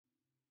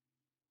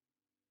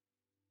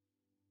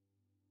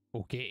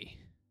Okay,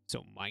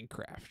 so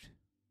Minecraft.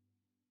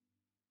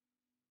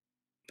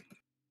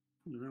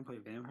 You're gonna play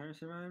Vampire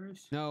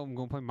Survivors? No, I'm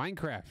gonna play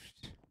Minecraft.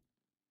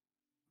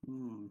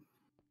 Hmm.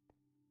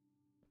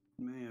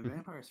 Man,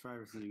 Vampire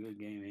Survivors is a good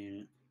game,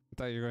 ain't it? I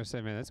thought you were gonna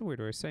say, man, that's a weird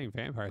way of saying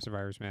Vampire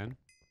Survivors, man.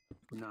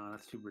 No,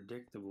 that's too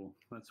predictable.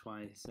 That's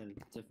why I said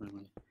it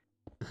differently.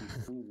 You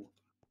fool.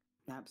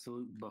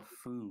 Absolute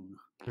buffoon.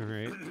 All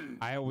right.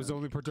 I was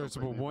only Go play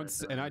predictable Vampire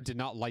once, and I Survivors. did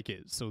not like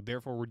it, so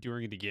therefore we're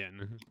doing it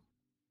again.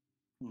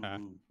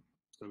 Mhm.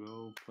 So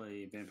go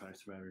play Vampire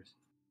Survivors.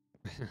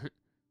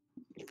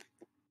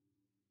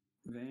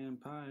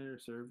 Vampire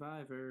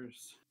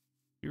Survivors.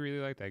 You really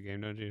like that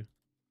game, don't you?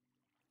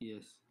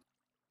 Yes.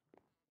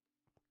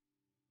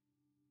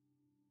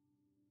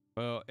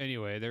 Well,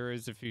 anyway, there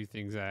is a few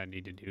things that I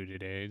need to do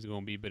today. It's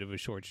going to be a bit of a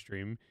short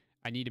stream.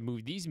 I need to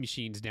move these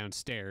machines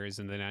downstairs,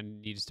 and then I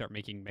need to start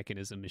making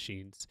mechanism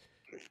machines.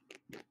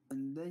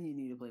 And then you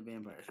need to play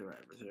Vampire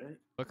Survivors, right?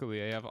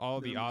 Luckily, I have all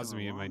the Then become a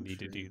osmium I long need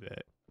to do stream.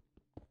 that.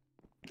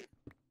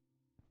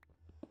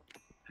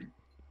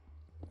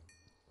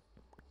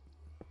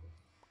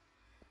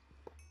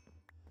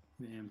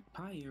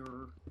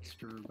 Vampire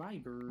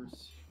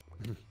Survivors.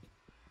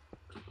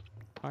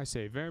 I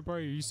say vampire,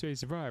 you say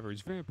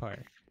survivors.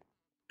 Vampire.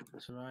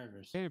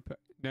 Survivors. Vampire.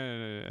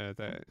 No.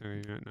 That.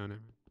 No.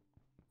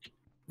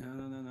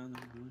 No.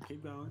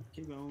 Keep going.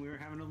 Keep going. We were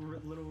having a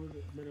little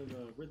bit of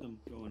a rhythm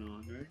going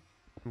on, right?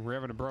 We're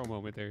having a bro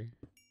moment there.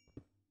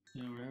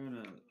 Yeah, we're having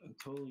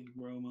a totally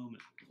bro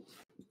moment.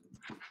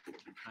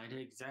 I did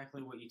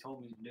exactly what you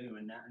told me to do,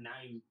 and now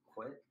you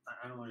quit?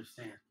 I don't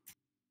understand.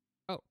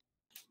 Oh.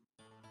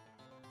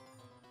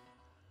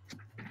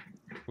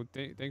 Well,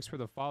 thanks for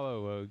the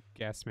follow,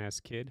 gas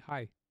mask kid.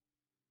 Hi.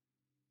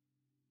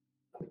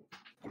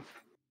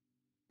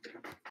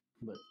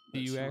 But Do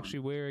you that's actually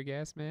wear a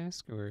gas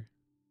mask, or?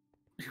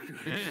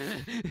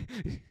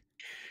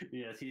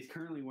 Yes, he's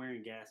currently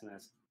wearing gas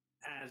mask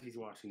as he's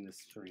watching this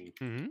stream.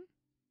 Mm-hmm.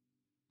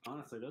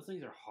 Honestly, those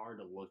things are hard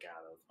to look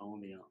out of. I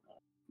want to be honest.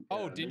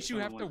 Oh, didn't you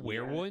have to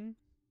wear one?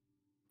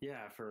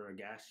 Yeah, for a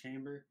gas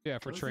chamber. Yeah,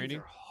 for Those training.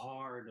 things are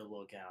hard to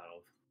look out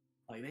of.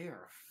 Like they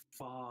are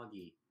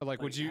foggy.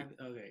 Like, would you?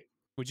 Okay.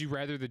 Would you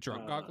rather the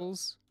drunk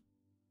goggles?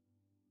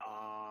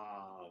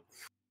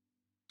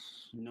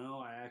 No,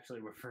 I actually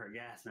prefer a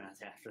gas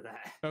mask after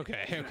that.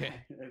 Okay.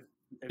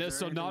 If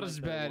So they're not anything as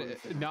like that, bad,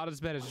 it works. not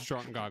as bad as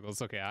drunk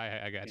goggles. Okay,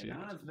 I got you.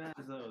 Not as bad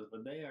as those,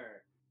 but they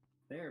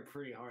are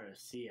pretty hard to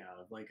see out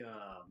of. Like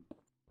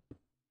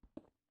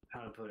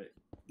how to put it?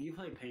 You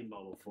played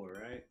paintball before,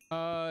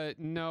 right?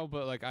 No,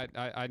 but like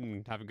I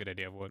didn't have a good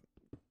idea of what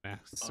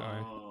masks are.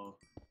 Oh,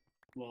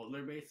 well,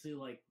 they're basically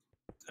like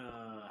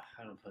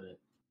how to put it?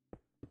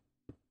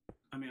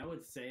 I mean, I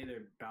would say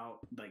they're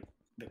about like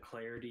the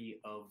clarity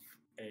of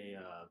a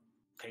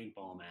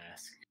paintball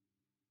mask.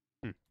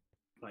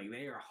 Like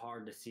they are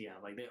hard to see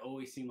out. Like they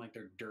always seem like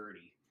they're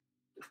dirty,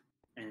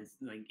 and it's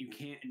like you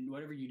can't.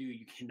 Whatever you do,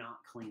 you cannot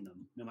clean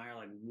them, no matter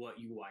like what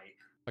you wipe.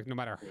 Like no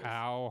matter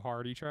how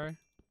hard you try.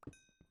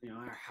 No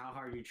matter how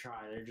hard you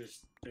try, they're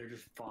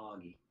just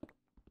foggy.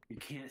 You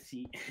can't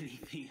see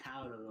anything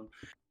out of them.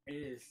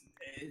 It's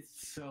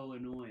so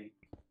annoying.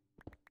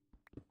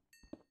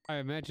 I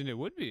imagine it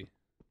would be.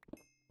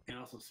 It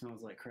also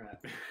smells like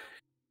crap.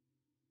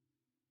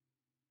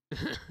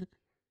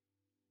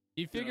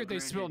 You figured they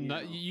smell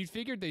granted, you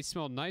figured they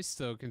smell nice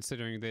though,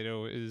 considering they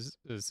know is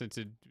since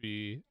it'd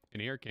be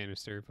an air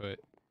canister, but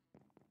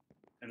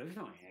There's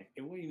no air.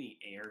 What do you mean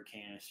air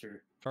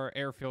canister? or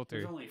air filter.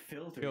 There's only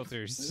filters.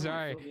 Filters. There's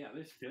Sorry. yeah,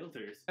 there's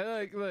filters.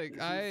 Look,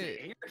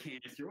 Air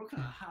canister. What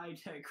kind of high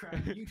tech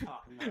crap are you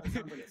talking about? It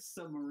sounds like a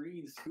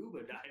submarine scuba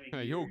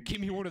diving. Yo, give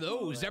me one of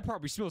those. That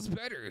probably smells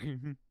better.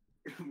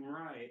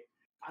 Right.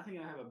 I think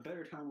I have a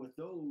better time with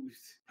those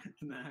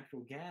than the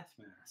actual gas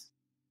mask.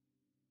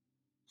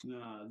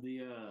 No,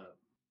 the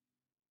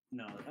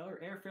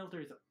air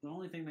filters. The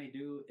only thing they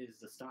do is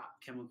to stop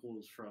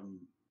chemicals from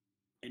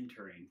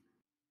entering,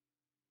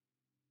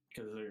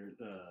 because they're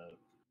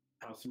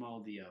how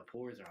small the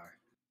pores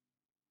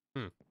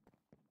are.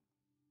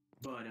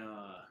 But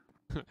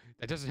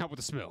that doesn't help with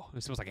the smell.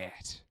 It smells like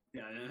ass.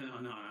 yeah,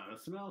 no. The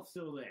smell's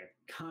still there.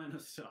 Kind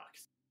of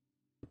sucks.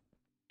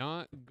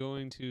 Not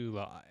going to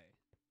lie.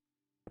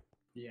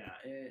 Yeah,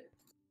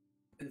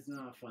 it's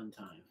not a fun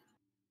time.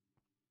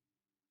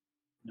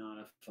 Not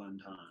a fun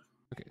time.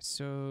 Okay,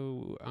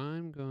 so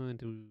I'm going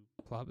to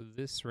plop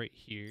this right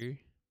here.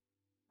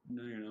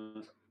 No, you're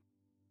not.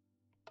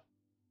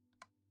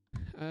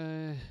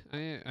 I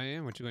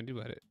am. What you gonna do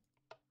about it?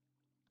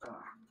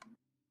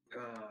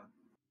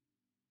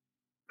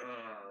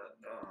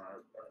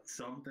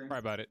 Something. Cry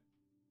about it.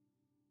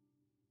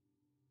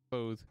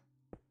 Both.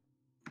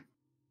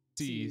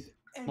 Seas.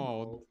 and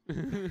Mauled.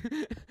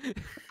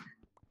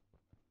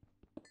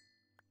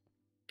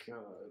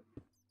 God.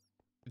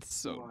 It's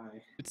so.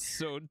 Why? It's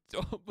so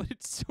dumb, but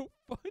it's so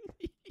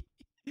funny.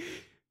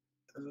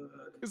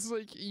 It's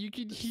like you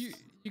can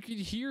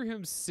hear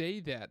him say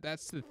that.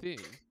 That's the thing.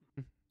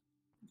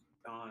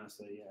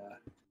 Honestly,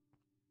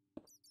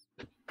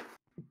 yeah.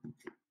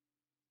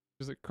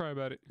 Just like cry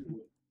about it.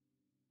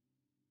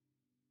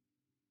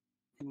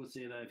 He would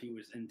say that if he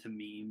was into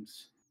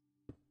memes.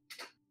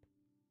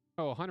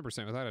 Oh,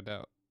 100% without a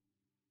doubt.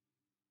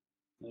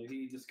 Like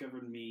he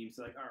discovered memes.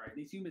 Like, all right,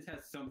 these humans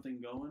have something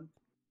going.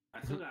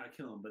 I still gotta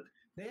kill them, but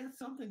they had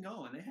something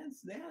going. They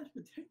had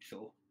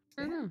potential.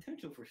 They had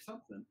potential for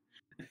something.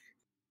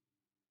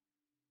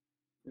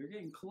 They're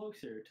getting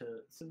closer to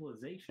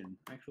civilization,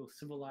 actual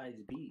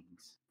civilized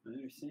beings. I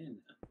understand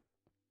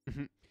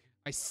that.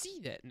 I see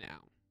that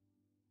now.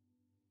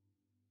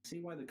 See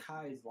why the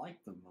Kais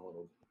like them a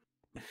little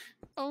bit.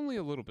 Only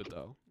a little bit,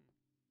 though.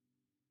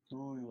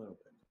 Only a little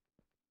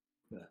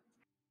bit. But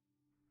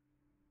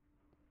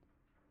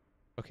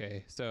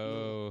okay,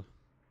 so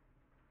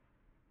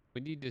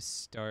we need to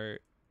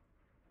start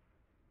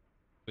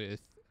with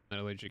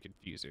metallurgic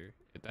infuser.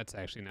 That's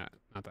actually not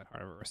that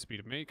hard of a recipe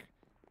to make.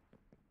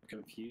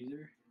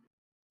 Confuser?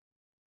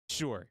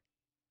 Sure.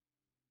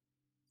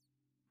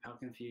 How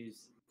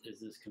confused is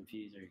this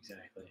confuser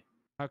exactly?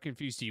 How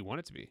confused do you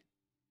want it to be?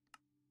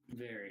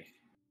 Very.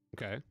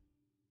 Okay.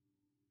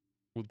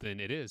 Well,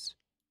 then it is.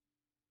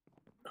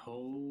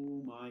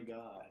 Oh my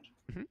god.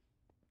 Mhm.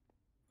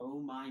 Oh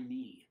my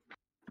knee.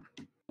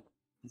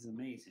 It's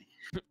amazing.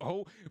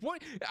 Oh,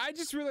 what? I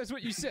just realized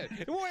what you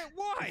said.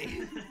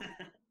 Why?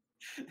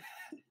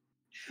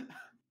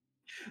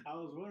 I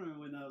was wondering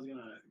when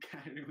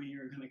when you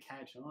were gonna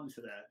catch on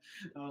to that.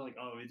 I was like,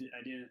 oh, I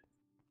didn't.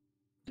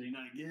 Did you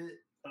not get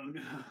it? Oh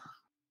no.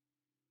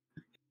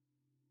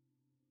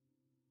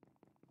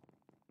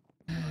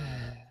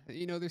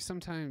 You know, there's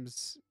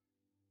sometimes,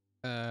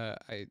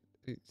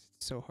 it's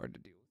so hard to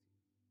deal with.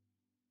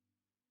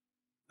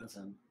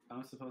 Listen,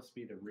 I'm supposed to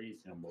be the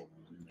reasonable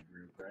one in the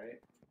group, right?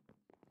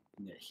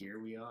 And yet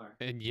here we are.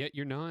 And yet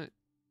you're not.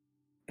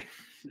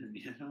 And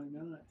yet I'm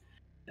not.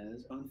 That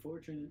is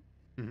unfortunate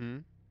Mm-hmm.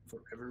 for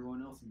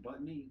everyone else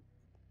but me.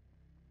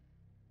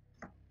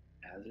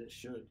 As it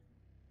should.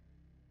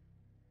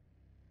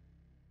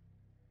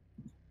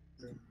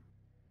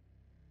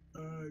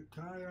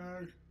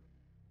 Tired.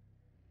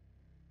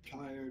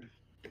 Tired.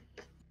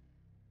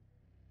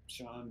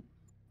 Sean,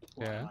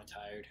 why Yeah? am I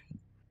tired?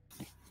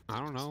 I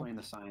don't know. Explain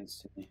the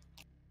science to me.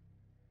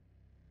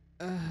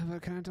 But I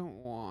kind of don't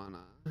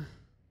wanna.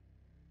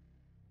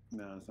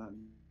 No, it's not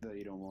that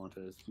you don't want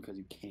to, it's because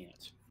you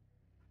can't.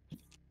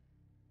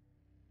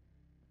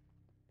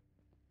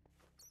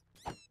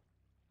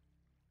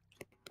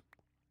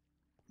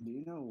 Do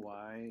you know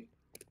why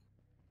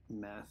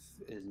meth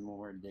is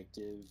more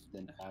addictive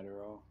than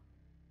Adderall?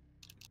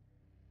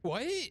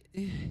 What?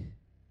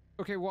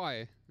 Okay,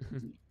 why?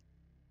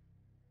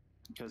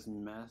 Because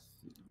meth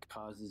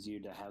causes you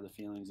to have the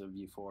feelings of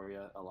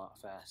euphoria a lot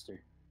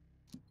faster.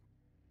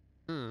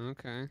 Oh,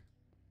 okay.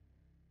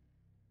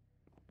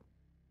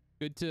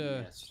 Good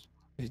to Yes,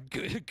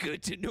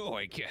 good to know,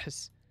 I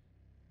guess.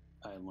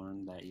 I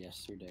learned that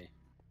yesterday.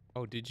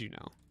 Oh, did you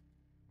know?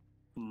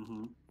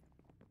 Mm-hmm.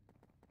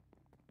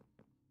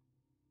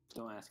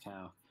 Don't ask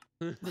how.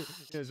 I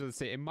was going to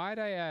say, and might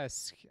I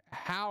ask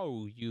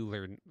how you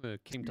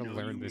came to No,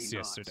 learn you this may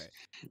not. yesterday?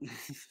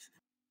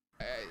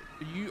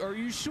 Are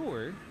you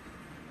sure?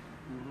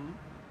 Mm-hmm.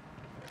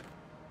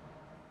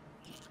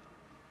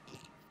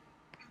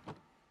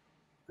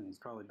 And it's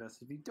probably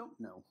best if you don't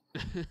know.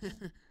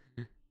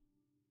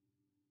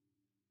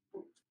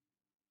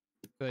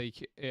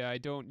 Like, yeah, I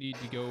don't need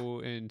to go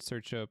and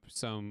search up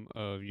some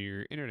of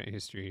your internet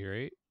history,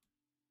 right?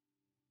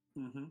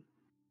 Mm-hmm.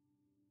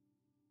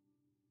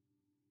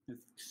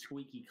 It's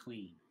squeaky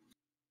clean.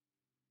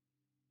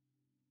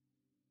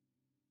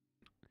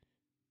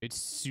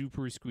 It's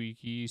super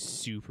squeaky,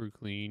 super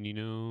clean, you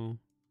know?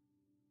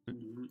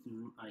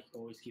 Mm-hmm. I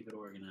always keep it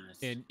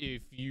organized. And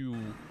if you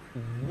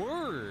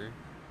were,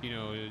 you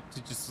know,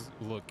 to just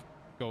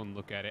go and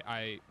look at it,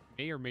 I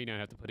may or may not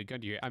have to put a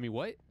gun to your head. I mean,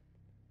 what?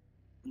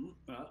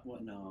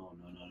 What? No.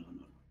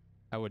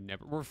 I would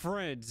never. We're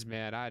friends,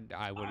 man.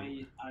 I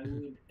wouldn't. I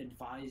would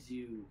advise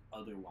you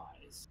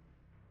otherwise.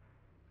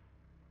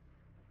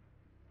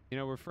 You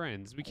know, we're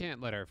friends. We can't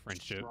let our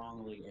friendship.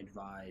 Strongly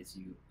advise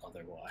you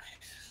otherwise.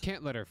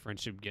 Can't let our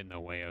friendship get in the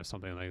way of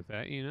something like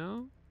that, you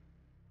know?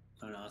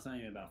 Oh no, it's not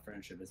even about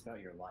friendship. It's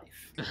about your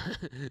life.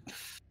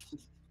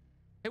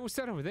 Hey, what's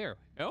that over there?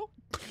 Oh?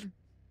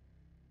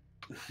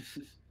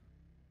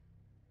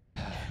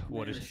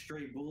 What Man, a a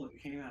straight bullet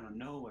came out of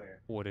nowhere.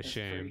 what a That's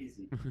shame.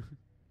 crazy.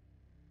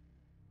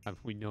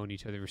 We've known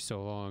each other for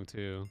so long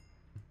too.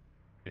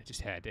 It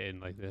just had to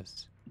end like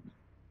this.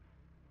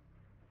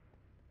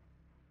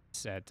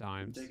 Sad I'm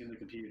times. taking the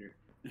computer.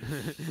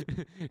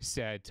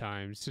 Sad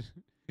times.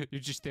 You're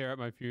just there at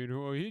my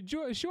funeral.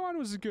 Sean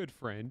was a good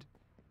friend.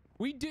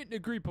 We didn't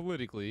agree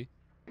politically.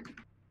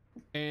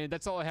 And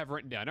that's all I have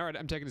written down. All right,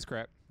 I'm taking this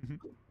crap.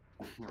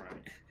 Right.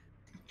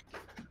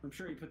 I'm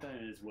sure he put that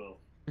in his will.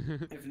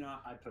 If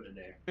not, I put it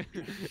there.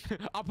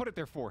 I'll put it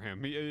there for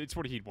him. It's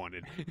what he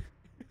wanted.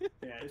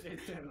 Yeah, it's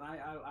him.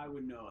 I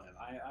would know him.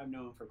 I've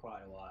known him for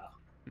quite a while.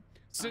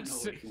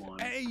 Since, what he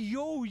wanted. hey,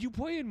 yo, you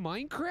playing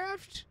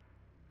Minecraft?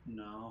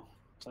 No,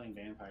 playing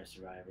Vampire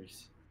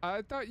Survivors.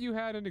 I thought you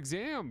had an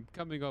exam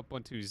coming up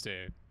on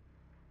Tuesday.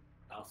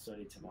 I'll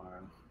study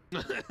tomorrow.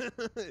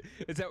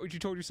 Is that what you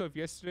told yourself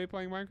yesterday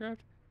playing Minecraft?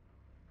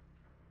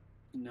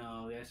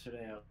 No,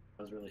 yesterday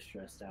I was really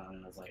stressed out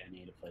and I was like, I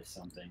need to play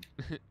something.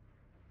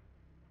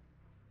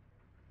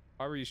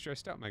 Why were you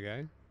stressed out, my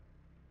guy?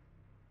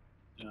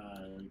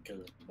 Because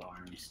of the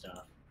army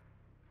stuff.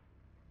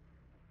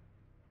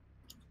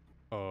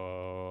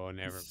 Oh,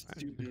 never mind.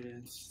 Stupid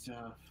and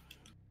stuff.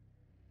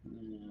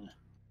 Yeah.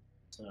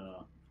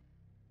 So,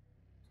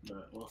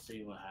 but we'll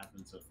see what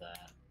happens with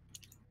that.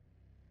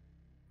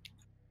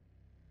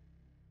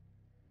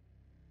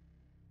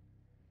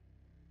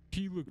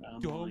 He looked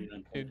I'm dumb only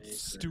gonna play and for-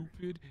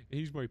 stupid, and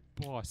he's my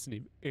boss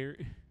named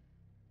Aaron.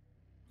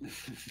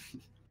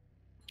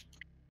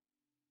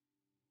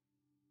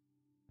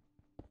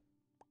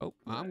 Oh,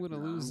 I'm Right,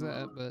 gonna no, lose I'm that,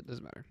 wrong. but it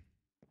doesn't matter.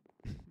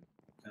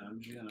 I'm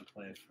just gonna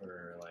play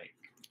for like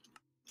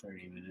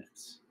 30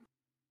 minutes.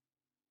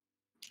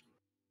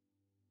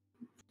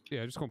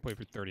 Yeah, I'm just gonna play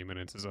for 30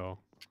 minutes is all.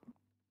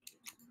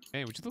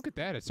 Hey, would you look at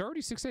that? It's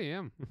already 6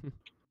 a.m.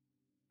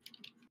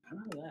 How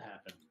did that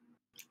happen?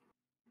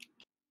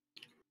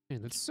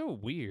 Man, that's so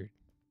weird.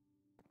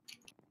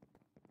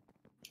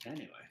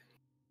 Anyway,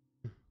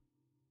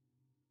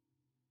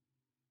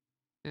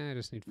 I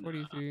just need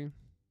 43.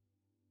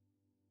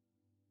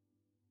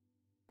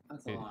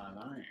 that's a Yeah. lot of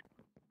iron.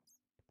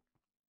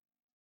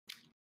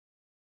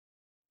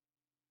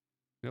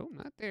 Nope,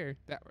 not there.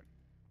 That one.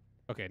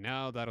 Okay,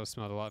 now that'll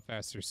smelt a lot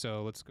faster.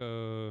 So let's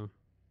go.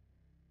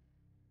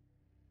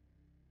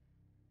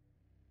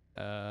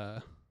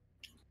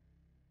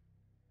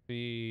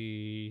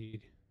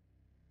 Need.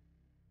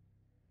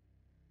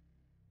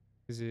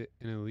 Is it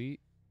an elite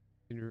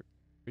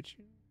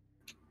enrichment?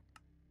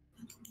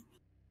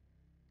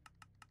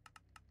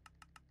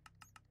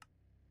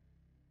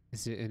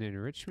 Is it an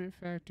enrichment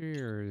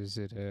factory or is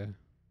it a?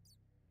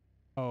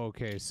 Oh,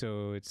 okay,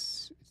 so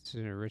it's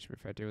an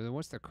enrichment factory. Well, then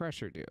what's the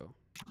crusher do?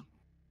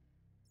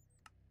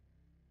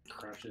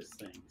 Crushes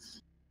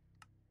things.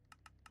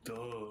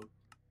 Duh.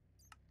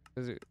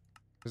 Does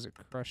it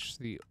crush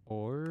the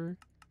ore?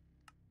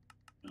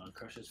 No, it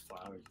crushes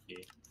flowers,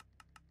 dude.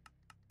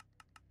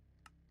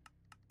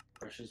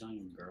 Crushes on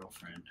your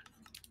girlfriend.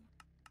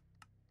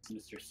 It's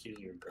Mr. Steal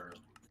Your Girl.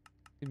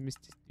 Hey,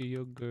 Mr.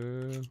 Steel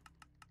Girl.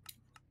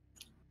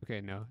 Okay,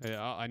 no,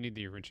 I need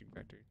the enriching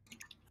factory.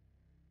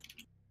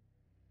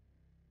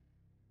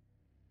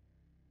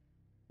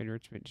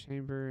 Enrichment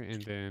chamber,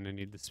 and then I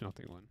need the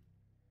smelting one.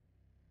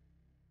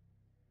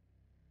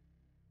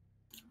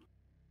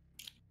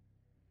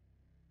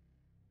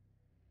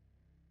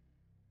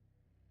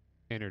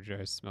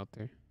 Energized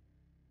smelter.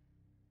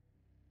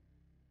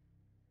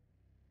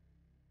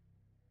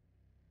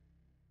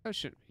 That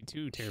shouldn't be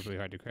too terribly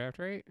hard to craft,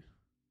 right?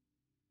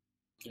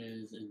 It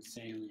is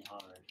insanely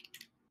hard.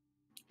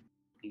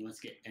 You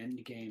must get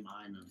end game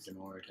items in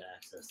order to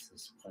access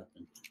this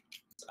weapon.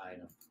 This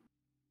item.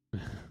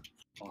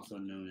 Also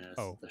known as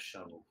Oh. the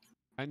shovel.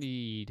 I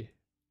need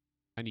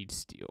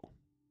steel.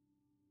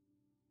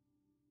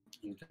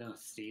 You're gonna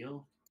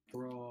steal?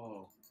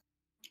 Bro.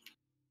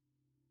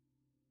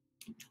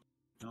 I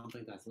don't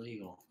think that's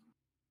legal.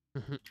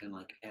 In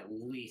like at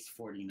least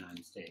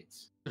 49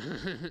 states.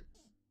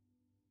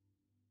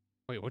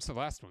 Wait, what's the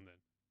last one then?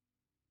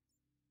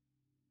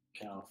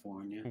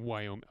 California.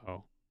 Wyoming.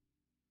 Oh.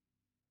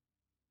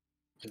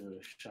 Because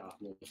of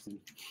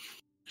shoplifting.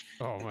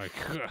 Oh my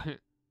god.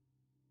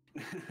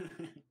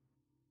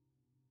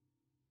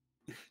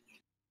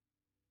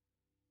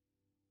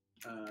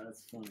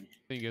 That's funny.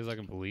 Thing is, I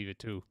can believe it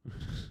too.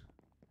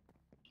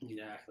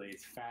 Exactly.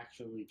 It's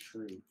factually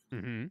true.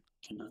 Mm-hmm.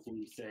 And nothing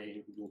you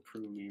say will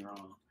prove me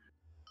wrong.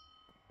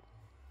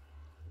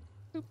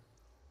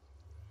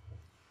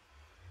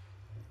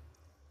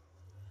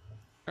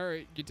 All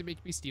right, get to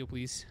make me steel,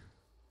 please.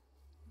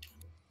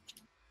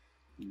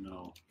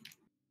 No.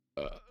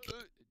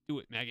 Do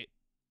it, maggot.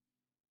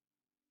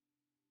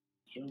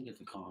 You don't get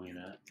to call me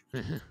that.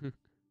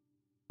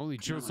 Only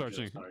You're Joe not my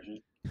drill Sargent.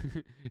 sergeant.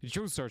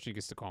 Joe Sargent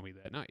gets to call me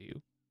that, not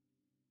you.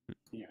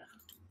 Yeah.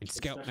 And It's a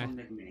special Scoutmaster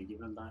nickname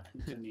given by,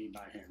 to me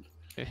by him.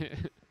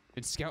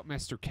 and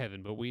Scoutmaster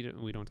Kevin, but we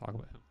don't talk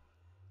about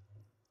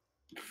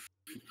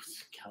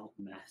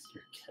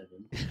Scoutmaster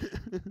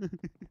Kevin.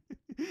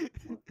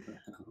 What the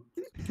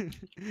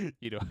hell?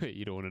 you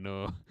don't want to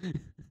know.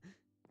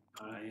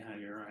 Yeah,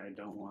 you're right. I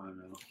don't want to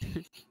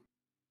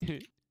know.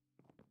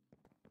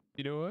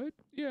 You know what?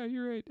 Yeah,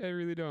 you're right. I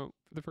really don't.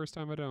 For the first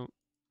time, I don't.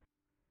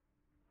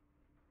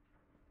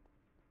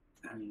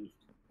 I mean,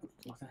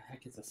 what the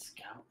heck is a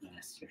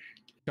Scoutmaster?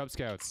 Cub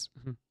Scouts.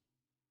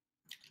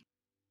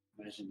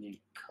 Imagine being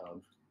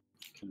Cub.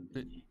 Couldn't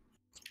be me.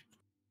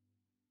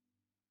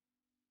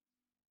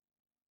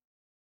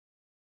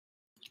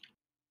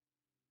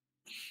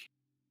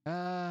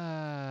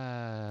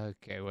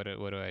 Okay. What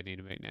do I need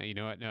to make now? You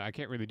know what? No, I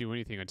can't really do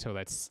anything until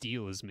that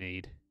steel is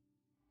made.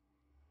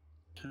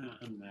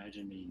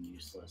 Imagine being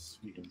useless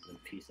because of a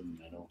piece of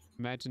metal.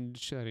 Imagine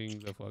shutting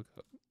the fuck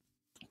up.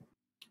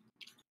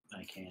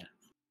 I can't.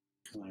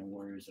 'Cause my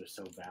words are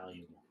so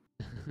valuable.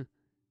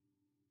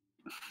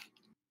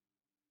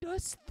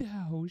 Dost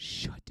thou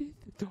shut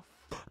it the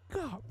fuck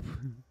up?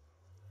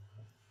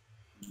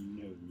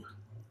 No.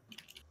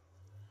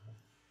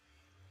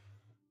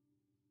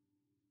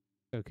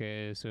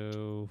 Okay,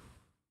 so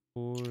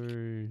 4,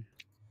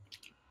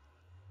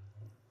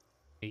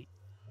 8.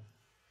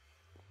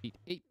 Need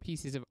 8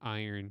 pieces of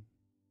iron.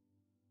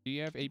 Do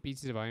you have 8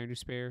 pieces of iron to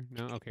spare?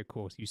 No? Okay,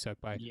 cool. So you suck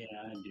by. Yeah,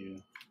 I do.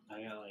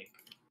 I got like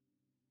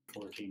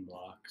 14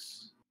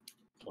 blocks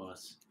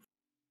plus.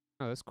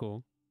 Oh, that's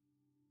cool.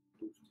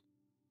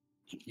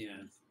 Yeah,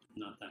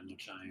 not that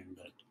much iron,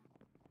 but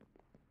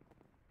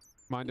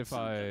Mind if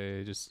something.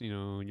 I just,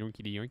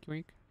 yoinky yoink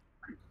yoink?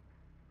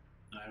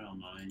 I don't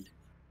mind.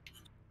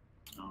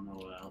 I don't know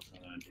what else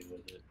I'm gonna do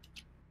with it.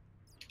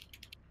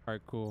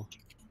 Alright, cool.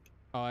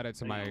 I'll add it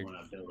to I my.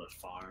 want to build a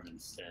farm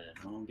instead.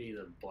 I want to be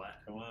the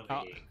black. I want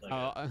I'll, to be like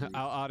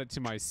I'll add it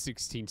to my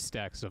 16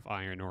 stacks of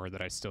iron ore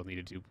that I still need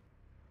to do.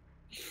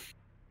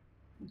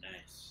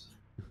 Nice.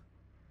 I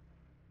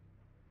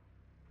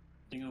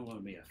think I want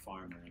to be a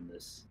farmer in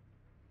this.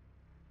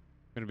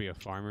 Gonna be a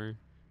farmer.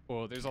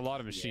 Well, there's a lot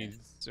of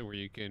machines where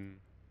you can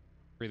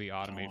really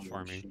automate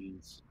farming.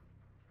 Machines.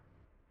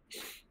 I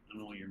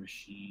don't want your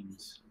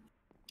machines.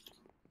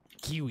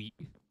 Kiwi.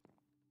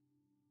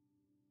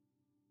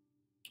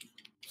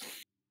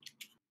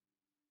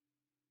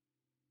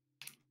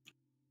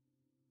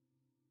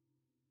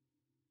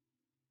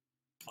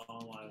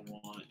 All I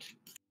want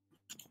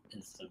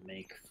is to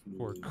make food.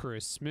 For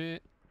Christmas.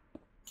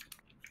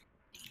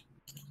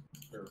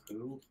 For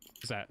who?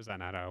 Is that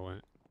not how it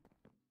went?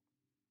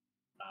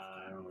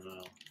 I don't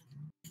know.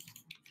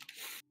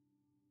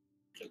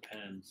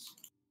 Depends.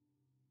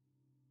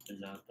 Is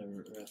that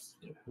the rest?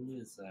 Who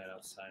is that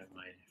outside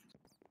my?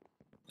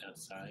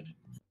 Outside?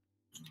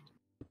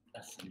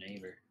 That's the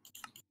neighbor.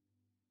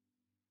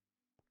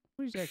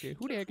 Who the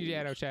heck is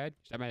that outside?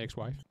 Is that my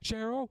ex-wife?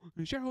 Cheryl?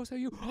 Cheryl, is that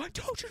you? I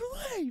told you to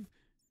leave!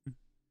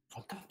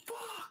 What the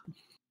fuck?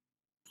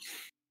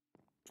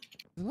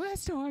 The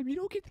last time, you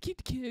don't get to keep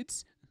the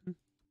kids.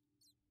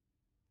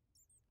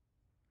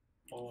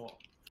 Oh.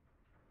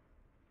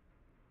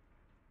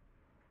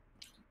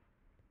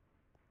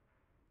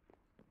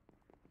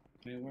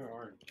 Man, where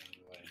are you, by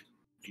the way?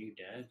 Are you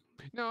dead?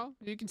 No,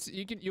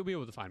 you'll be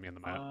able to find me on the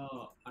map.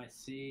 Oh, I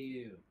see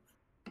you.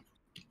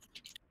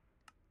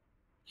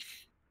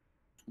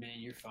 Man,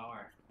 you're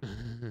far.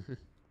 Yeah,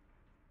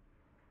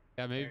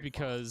 maybe Very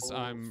because far.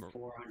 I'm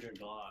 400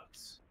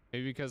 blocks.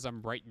 maybe because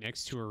I'm right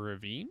next to a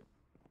ravine.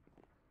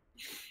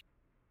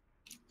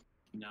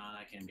 No,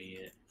 that can be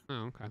it.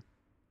 Oh, okay.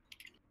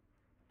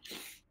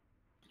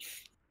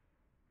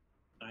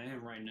 I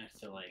am right next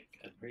to, like,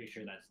 I'm pretty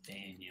sure that's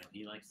Daniel.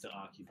 He likes to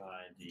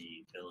occupy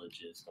the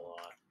villages a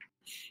lot.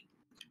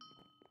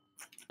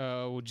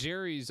 Well,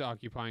 Jerry's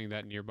occupying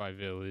that nearby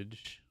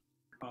village.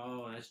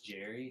 Oh, that's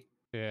Jerry?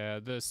 Yeah,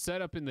 the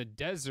setup in the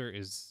desert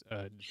is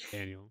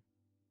Daniel.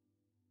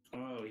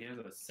 Oh, he has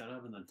a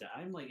setup in the.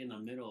 I'm like in the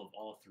middle of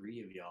all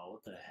three of y'all.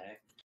 What the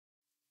heck?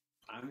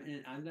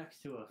 I'm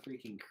next to a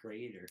freaking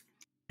crater.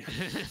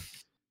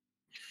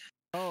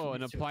 Oh,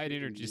 an Next to a applied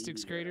freaking energistics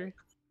meteorite. crater?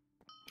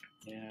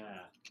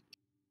 Yeah.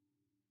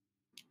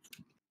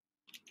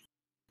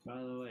 By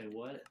the way,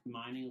 what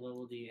mining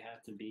level do you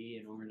have to be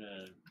in order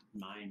to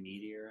mine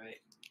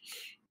meteorite?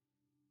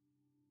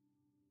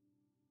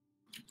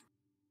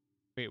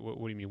 Wait, what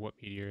do you mean, what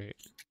meteorite?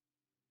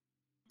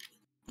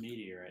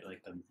 Meteorite,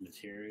 like the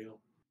material.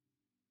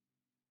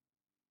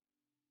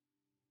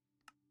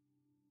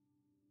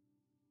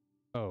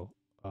 Oh,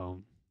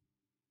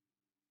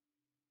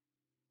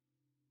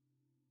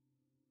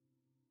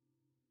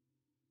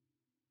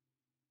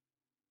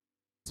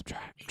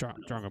 subtract,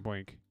 drawing a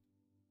blank.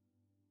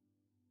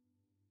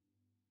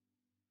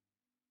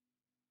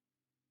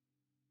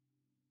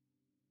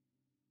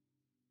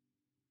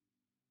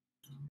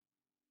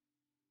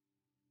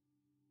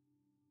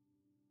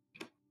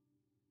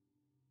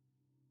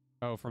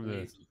 Oh, from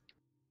Amazing.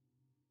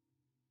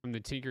 the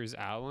Tinker's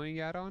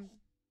alloying add-on?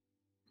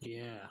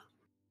 Yeah.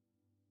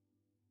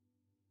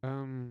 I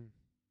don't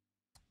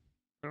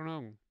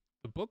know.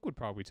 The book would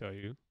probably tell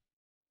you.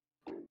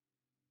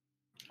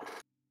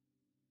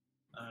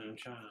 I'm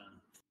trying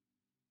to.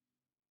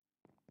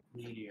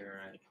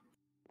 Meteorite.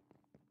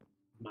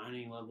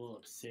 Mining level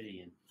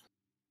obsidian.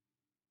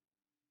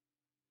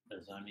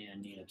 Does that mean I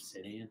need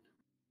obsidian?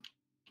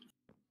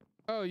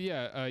 Oh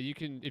yeah, you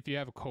can if you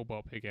have a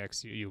cobalt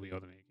pickaxe, you'll be able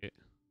to make it.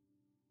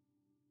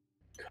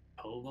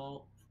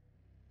 Cobalt?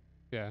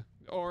 Yeah,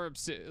 or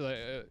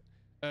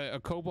a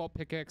cobalt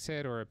pickaxe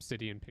head or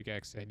obsidian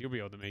pickaxe head. You'll be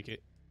able to make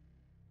it,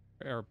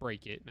 or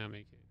break it, not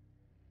make it.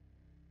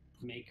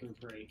 Make or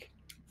break.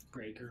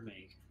 Break or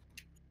make.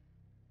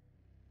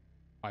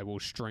 I will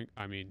strength.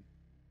 I mean,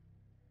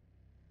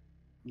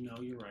 No,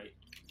 you're right.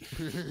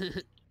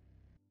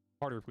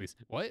 harder, please.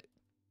 What?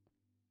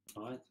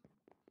 What?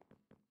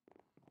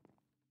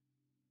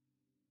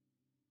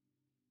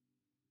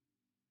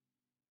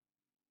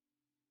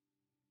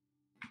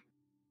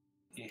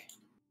 Yeah.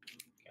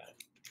 Got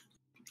it.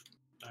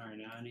 Alright,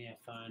 now I need to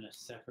find a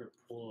separate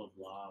pool of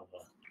lava.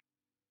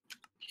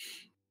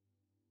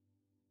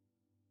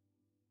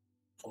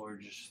 Or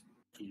just,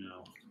 you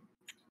know,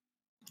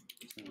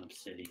 some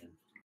obsidian.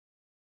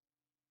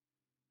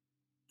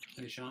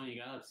 Hey, Sean,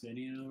 you got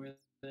obsidian over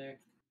there?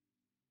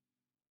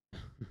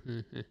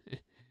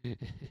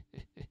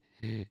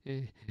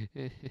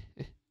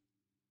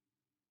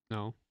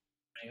 No.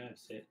 I got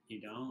obsidian.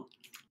 You don't?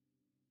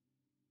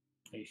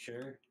 Are you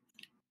sure?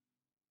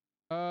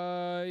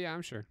 Yeah,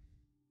 I'm sure.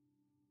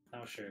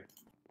 Oh, sure.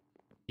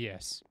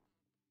 Yes.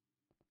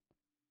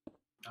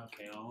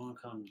 Okay, I want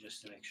to come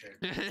just to make sure.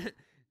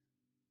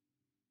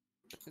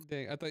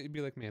 Dang, I thought you'd be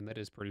like, man, that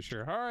is pretty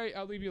sure. All right,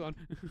 I'll leave you alone.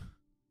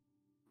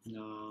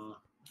 No,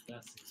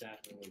 that's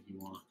exactly what you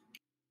want.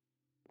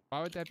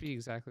 Why would that be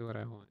exactly what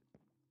I want?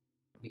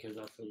 Because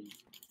that's what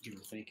you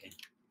were thinking.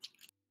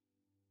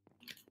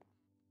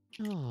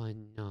 Oh,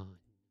 no.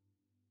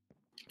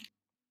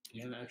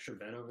 You have an extra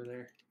bed over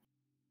there?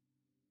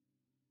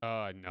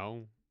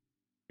 No.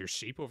 Your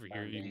sheep over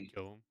here, you can dang.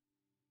 kill them.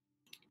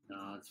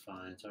 No, it's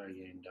fine. It's already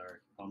getting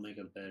dark. I'll make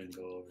a bed and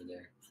go over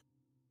there.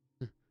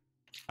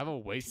 I have a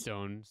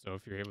waystone, so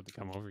if you're able to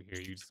come over here,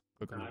 you just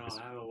click on I the don't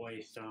waystone. have a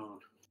waystone.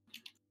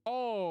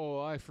 Oh,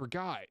 I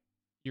forgot.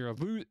 You're a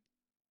loot.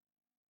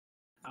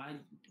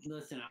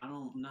 Listen.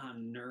 I'm not a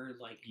nerd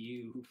like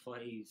you who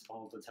plays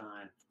all the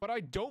time. But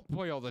I don't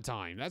play all the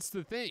time. That's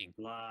the thing.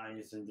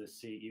 Lies and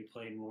deceit. You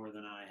played more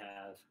than I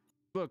have.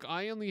 Look,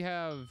 I only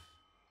have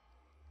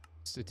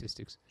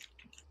statistics.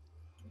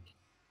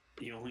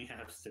 You only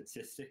have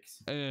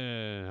statistics. Hold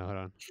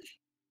on.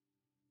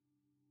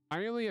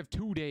 I only have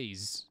 2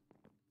 days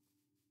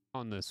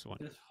on this one.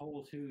 This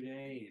whole 2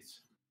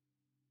 days.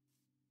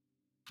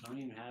 I don't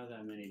even have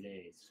that many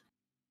days.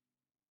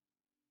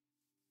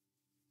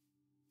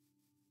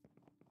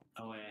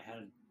 Oh wait,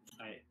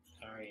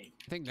 alright.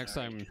 I think next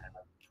time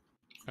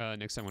I'm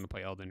gonna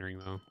play Elden Ring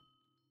though,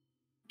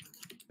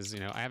 because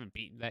I haven't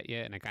beaten that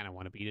yet, and I kind of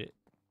want to beat it.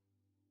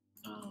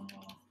 Oh,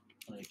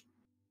 like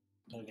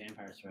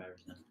Vampire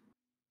Survivors then.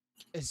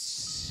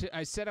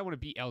 I said I want to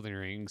beat Elden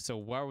Ring, so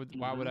why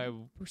would I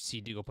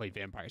proceed to go play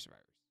Vampire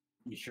Survivors?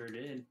 You sure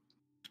did.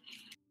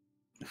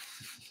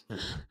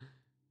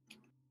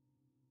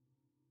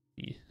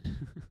 Yeah.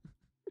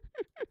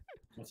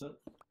 What's up?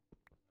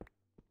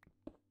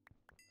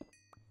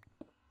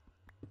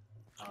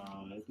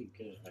 It'd be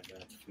good if I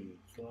got food,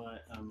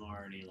 but I'm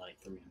already like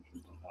 300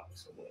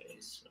 blocks away,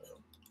 so.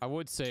 I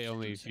would say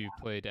only if you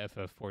played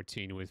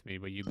FF14 with me,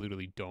 but you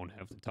literally don't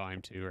have the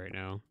time to right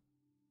now.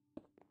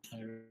 I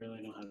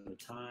really don't have the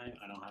time.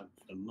 I don't have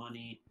the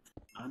money.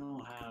 I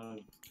don't have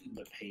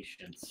the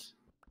patience.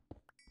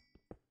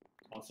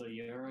 Also,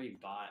 you already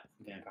bought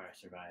Vampire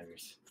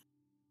Survivors.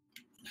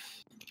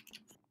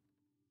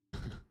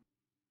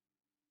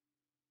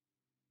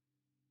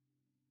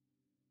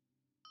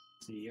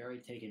 So you already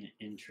taken an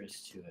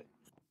interest to it.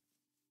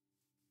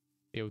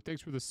 Yo,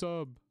 thanks for the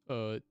sub.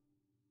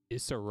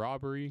 It's a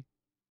robbery.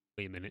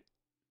 Wait a minute.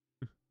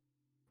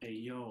 Hey,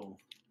 yo.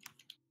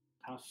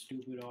 How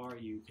stupid are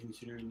you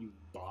considering you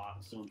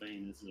bought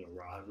something this is a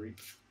robbery?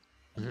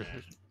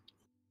 Imagine.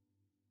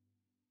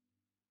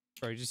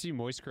 Bro, did you see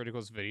Moist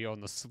Critical's video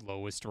on the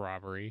slowest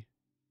robbery?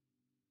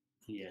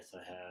 Yes,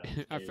 I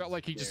have. I felt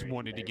like he just very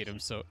wanted to get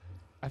embarrassing.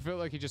 I felt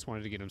like he just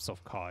wanted to get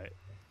himself caught.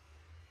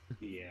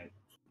 Yeah.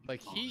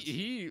 Like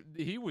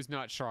he was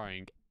not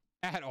trying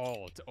at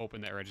all to open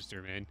that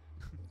register, man.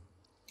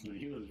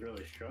 He was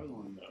really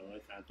struggling though.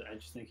 I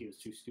just think he was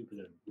too stupid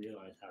to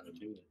realize how to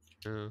do it.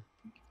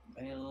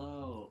 Hey,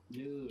 hello,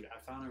 dude.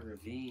 I found a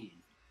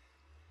ravine.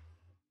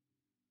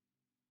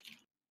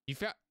 You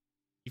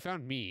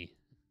found me.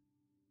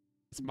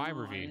 It's my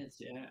ravine.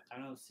 I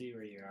don't see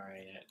where you are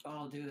yet.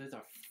 Oh, dude, there's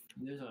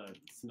a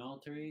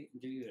smeltery.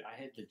 Dude, I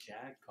hit the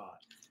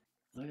jackpot.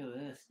 Look at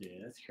this,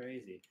 dude. That's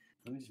crazy.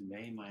 Let me just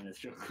main mine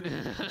this real quick.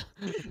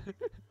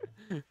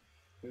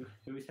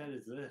 Whose head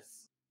is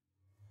this?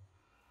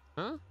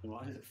 Huh?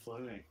 Why is it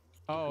floating?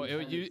 Oh,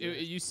 it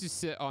used to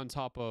sit on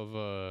top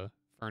of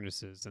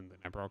furnaces, and then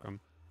I broke them.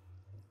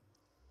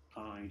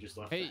 Oh, you just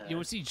left. Hey, you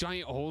want to see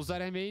giant holes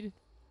that I made?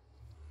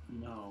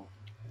 No.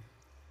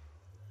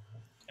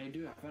 Hey,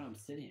 dude, I found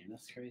obsidian.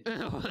 That's crazy.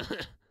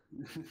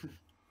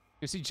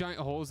 You see giant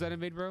holes that I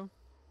made, bro?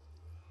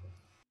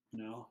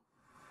 No,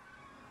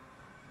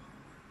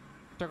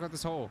 Check out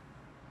this hole.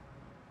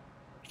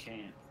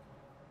 can't.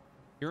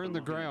 You're in I'm the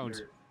looking at ground.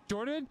 dirt.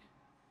 Jordan?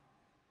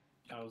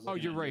 I was Oh,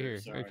 looking you're at right dirt, here.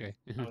 sorry. Okay.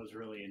 I was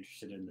really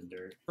interested in the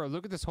dirt. Bro,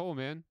 look at this hole,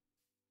 man.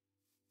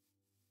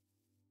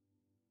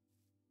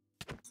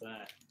 What's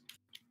that?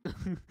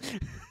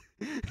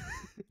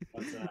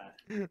 What's that?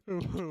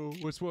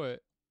 What's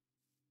what?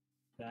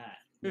 That.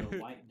 The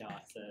white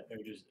dots that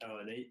are just.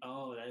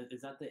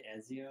 Is that the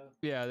Ezio?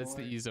 Yeah, that's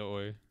the Boy? Ezo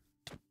oi.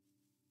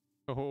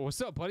 Oh,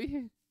 what's up,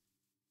 buddy?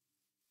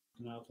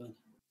 Nothing.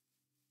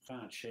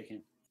 Found a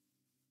chicken.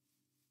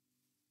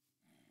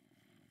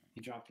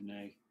 He dropped an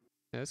egg.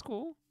 Yeah, that's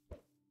cool.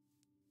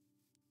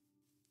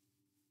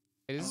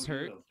 Hey, does this Oh,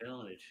 dude, hurt? a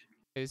village.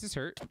 Hey, does this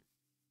hurt?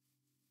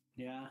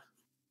 Yeah.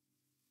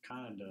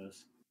 Kinda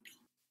does.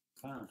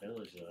 Found a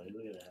village though.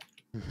 Look at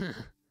that.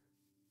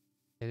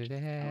 Yeah, I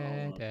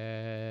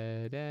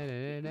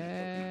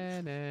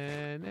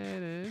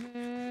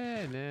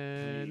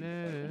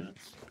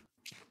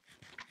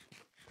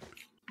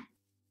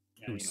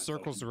Doing need my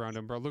circles token. around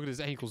him, bro. Look at his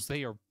ankles.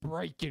 They are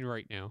breaking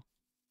right now.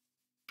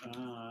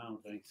 I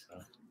don't think so.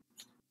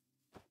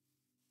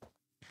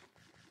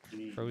 I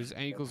need Bro, his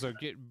my ankles are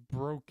token. getting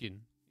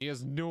broken. He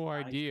has no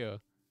idea.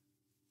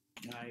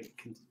 I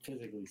can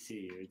physically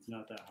see you. It's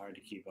not that hard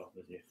to keep up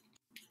with you.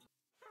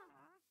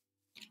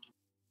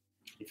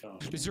 You fell.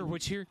 Is there a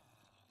witch here?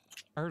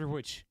 I heard a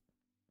witch.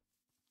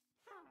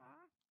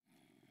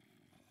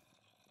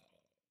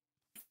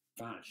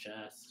 Found a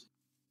chest.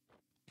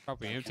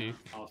 Probably That empty.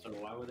 counts. Also,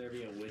 why would there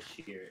be a wish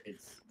here?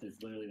 It's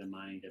literally the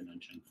mining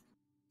dimension.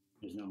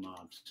 There's no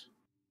mobs.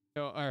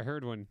 Oh, I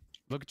heard one.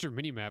 Look at your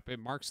mini map. It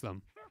marks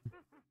them.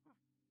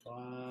 What?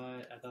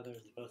 I thought there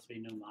was supposed to be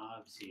no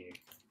mobs here.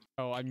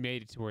 Oh, I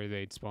made it to where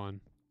they'd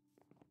spawn.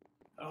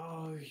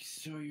 Oh,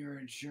 so you're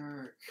a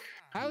jerk.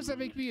 How does that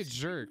make me a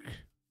jerk?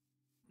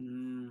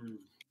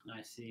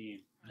 I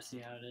see. I see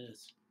how it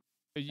is.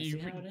 You, see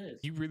how it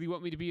is. you really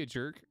want me to be a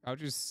jerk? I'll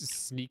just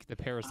sneak the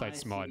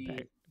parasites mod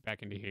see.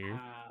 back into here.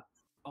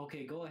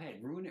 Okay, go ahead.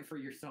 Ruin it for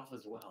yourself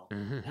as well.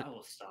 That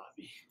will stop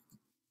me.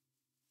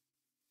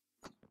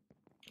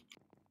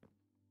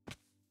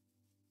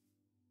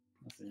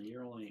 Listen,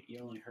 you're only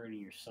hurting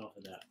yourself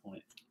at that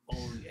point.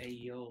 Oh, hey,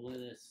 yo, look at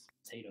this.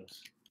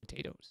 Potatoes.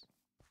 Potatoes.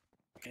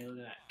 Hey, look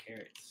at that.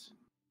 Carrots.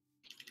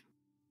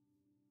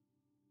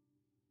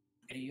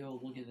 Hey, yo,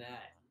 look at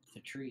that. It's a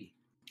tree.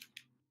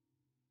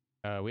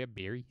 We have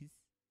berries.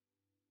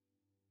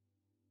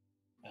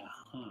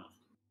 Uh-huh.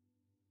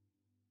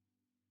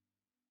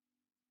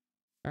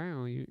 Alright,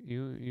 well,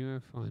 you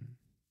have fun.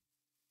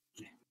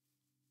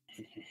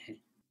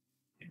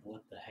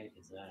 What the heck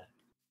is that?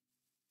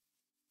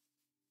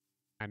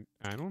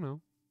 I don't know.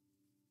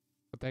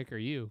 What the heck are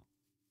you?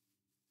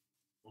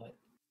 What?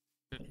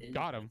 What is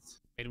Got him.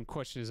 this? Made him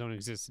question his own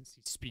existence.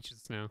 He's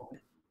speechless now.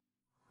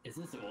 Is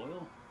this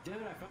oil? Dude,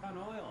 I found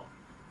oil.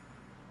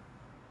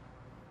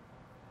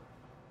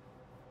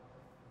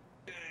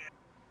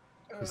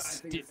 I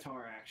think it's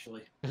tar,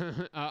 actually.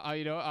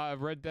 You know, I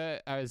read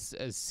that as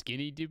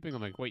skinny dipping.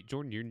 I'm like, wait,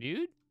 Jordan, you're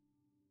nude?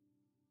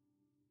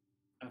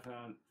 I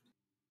found.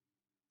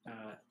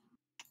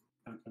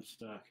 I'm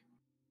stuck.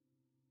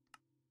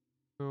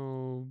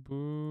 Oh,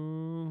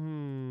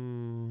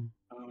 boo.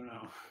 Oh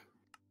no.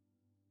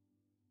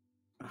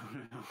 Oh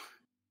no.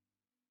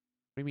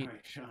 What do you mean?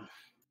 Alright, Sean.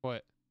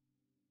 What?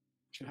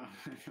 Sean,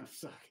 I'm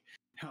stuck.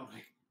 Help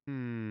me.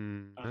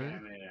 Huh? Okay, I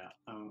made it out.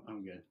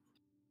 I'm good.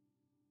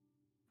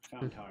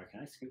 Found tar. Can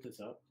I scoop this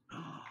up?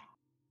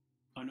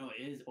 Oh no,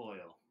 it is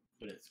oil,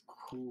 but it's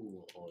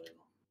cool oil.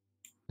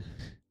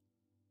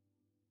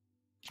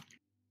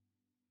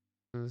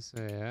 Let's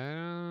say, I don't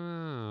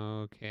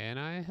know. Can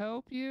I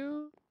help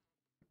you?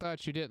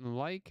 Thought you didn't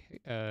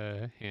like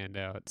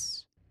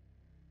handouts.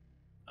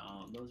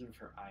 Those are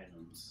for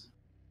items.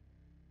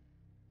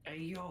 Hey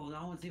yo,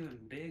 that one's even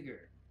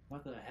bigger.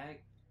 What the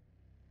heck?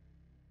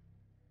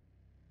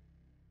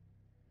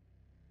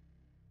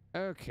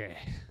 Okay.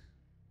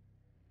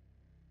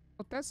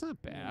 Well, that's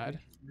not bad.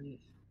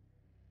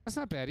 That's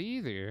not bad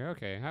either.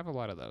 Okay, I have a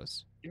lot of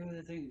those. Dude,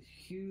 that thing's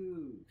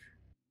huge.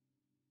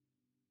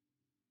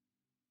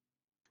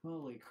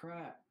 Holy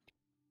crap.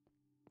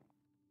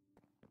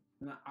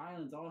 And the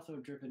island's also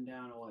dripping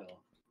down oil.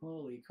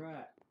 Holy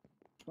crap.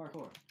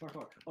 Parkour,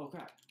 parkour. Oh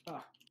crap.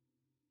 Ah.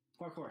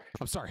 Parkour.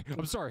 I'm sorry.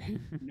 I'm sorry.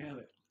 Nailed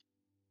it.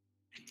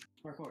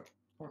 Parkour,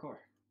 parkour.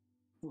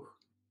 Whew.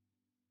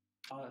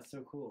 Oh, that's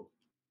so cool.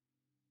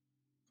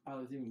 Oh,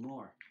 there's even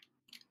more.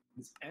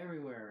 It's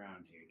everywhere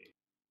around here, dude.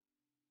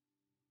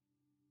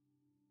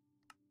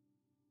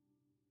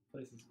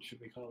 Places should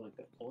be called like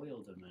the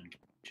oil dimension.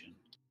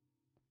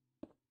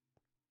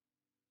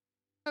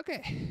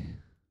 Okay.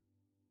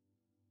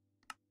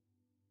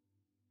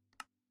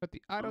 Put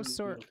the auto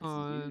sort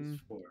on.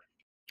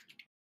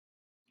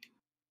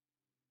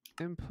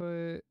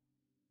 Input,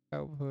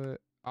 output,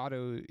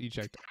 auto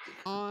eject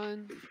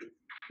on.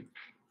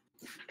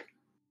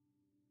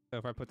 So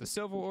if I put the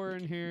silver ore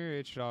in here,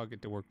 it should all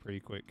get to work pretty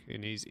quick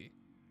and easy.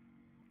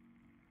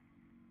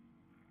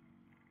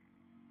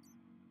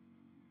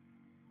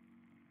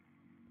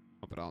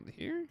 Pump it on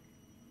here.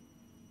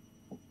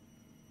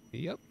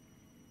 Yep.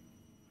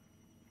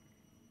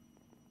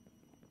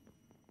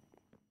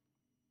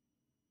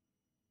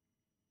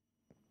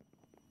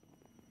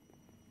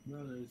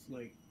 Bro, there's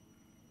like,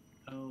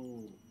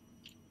 oh,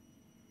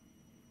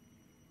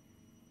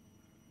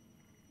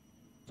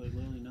 like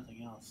literally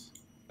nothing else.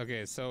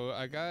 Okay, so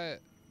I got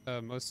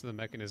most of the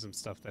mechanism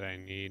stuff that I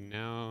need.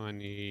 Now I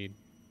need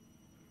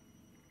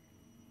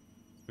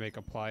to make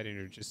applied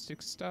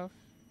energistics stuff.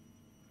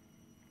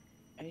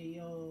 Hey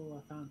yo,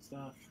 I found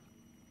stuff.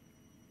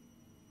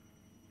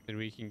 Then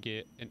we can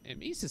get an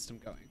ME system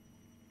going.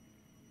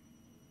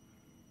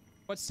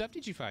 What stuff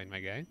did you find, my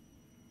guy?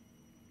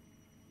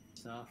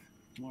 Stuff.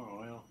 More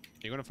oil.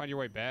 You gonna find your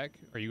way back?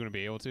 Are you gonna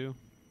be able to?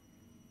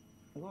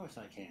 Of course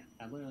I can.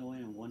 I literally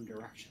went in one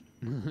direction.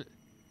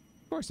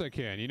 course I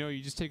can. You know,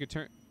 you just take a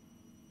turn.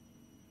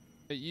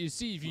 You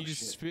see if you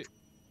just fit.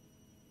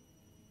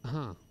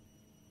 Huh.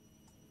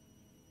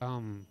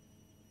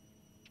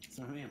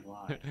 So I am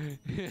live.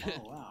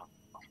 Oh wow.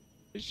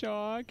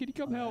 Sean, can you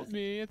come help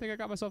me? I think I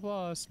got myself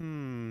lost.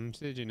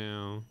 Did you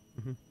now?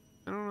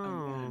 I don't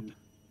know. Again.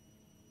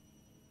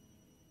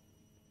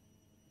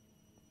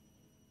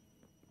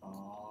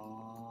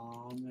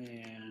 Oh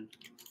man.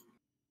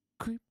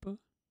 Creeper.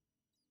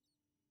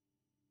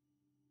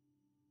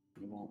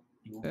 You won't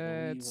believe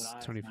That's what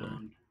I 24.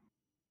 found.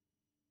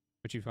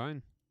 What you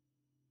find?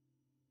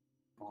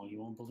 Oh,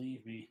 you won't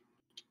believe me.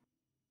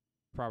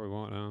 Probably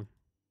won't know.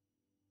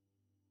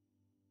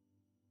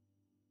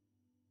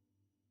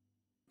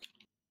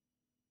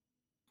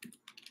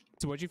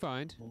 So what'd you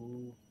find?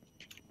 Oh.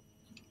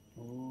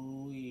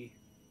 Oh-wee.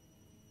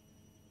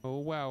 Oh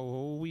wow,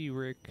 oh wee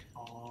Rick.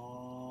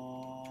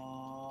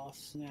 Oh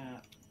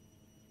snap.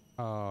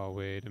 Oh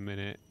wait a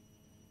minute.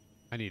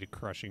 I need a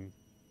crushing.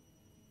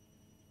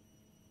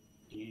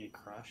 You need a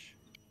crush?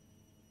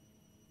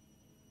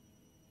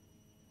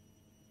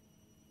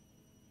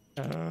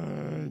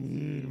 I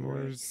need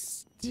more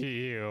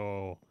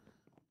steel.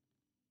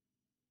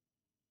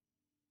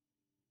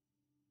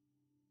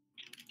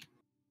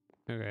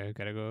 Okay, I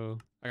gotta go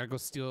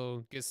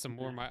steal, get some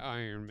more of my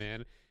iron,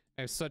 man.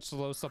 I have such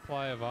low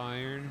supply of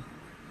iron.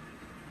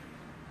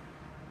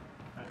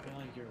 I feel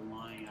like you're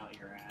lying out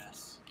your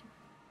ass.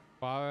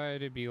 Why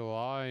to be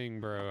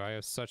lying, bro? I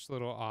have such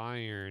little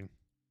iron.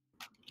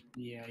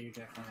 Yeah, you're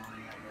definitely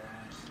lying out your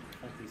ass.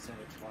 Like you said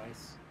it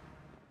twice.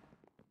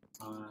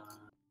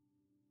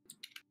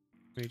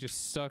 It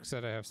just sucks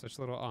that I have such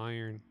little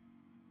iron.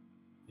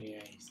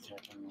 Yeah, he's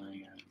definitely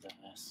lying out his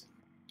ass.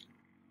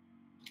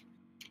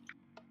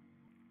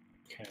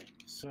 Okay,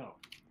 so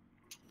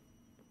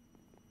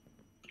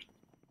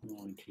I'm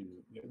going to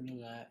get rid of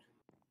that.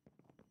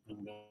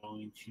 I'm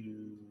going to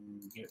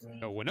get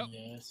rid Going of up.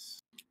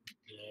 this.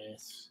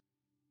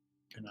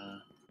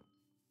 Gonna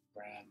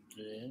grab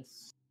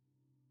this.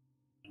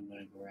 I'm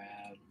gonna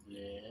grab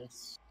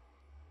this.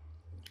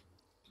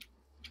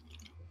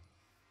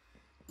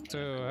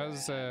 So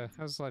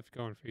how's life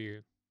going for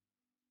you?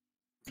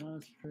 Oh,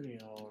 it's pretty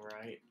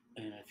alright.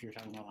 And if you're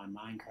talking about my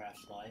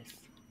Minecraft life.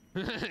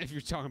 If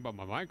you're talking about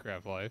my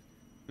Minecraft life,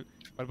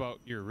 what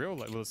about your real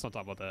life? Let's not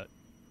talk about that.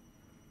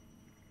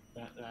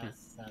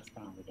 That's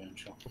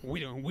confidential. We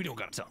don't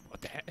gotta talk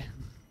about that.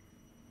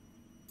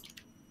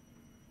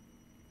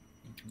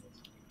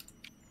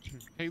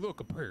 Hey, look,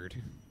 a bird.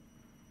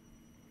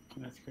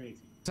 That's crazy.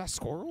 Is that a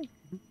squirrel?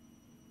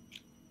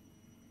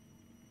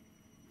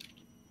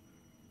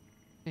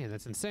 Man,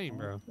 that's insane,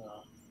 bro.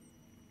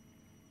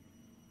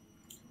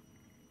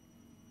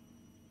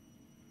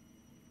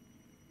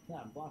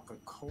 That block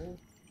of coal?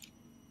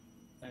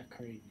 That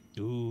crazy.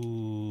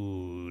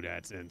 Ooh,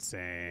 that's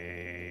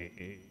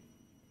insane.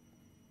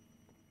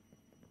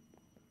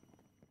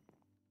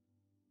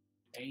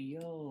 Hey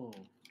yo.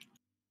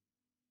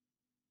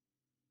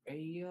 Hey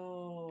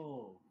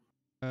yo.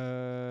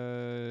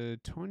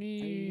 20.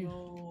 Hey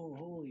yo.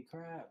 Holy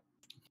crap.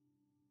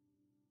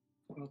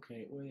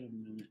 Okay, wait a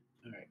minute.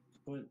 Alright,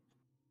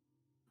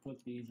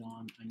 put these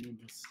on. I need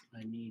this.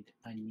 I need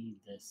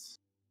this.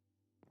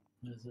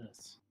 What is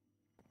this?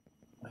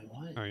 Wait,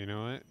 what? Oh, you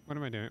know what? What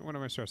am I doing? What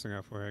am I stressing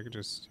out for? I could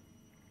just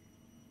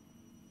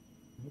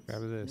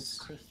grab this. What's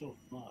crystal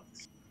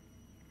flux?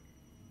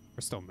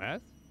 Crystal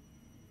meth?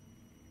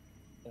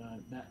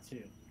 That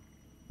too.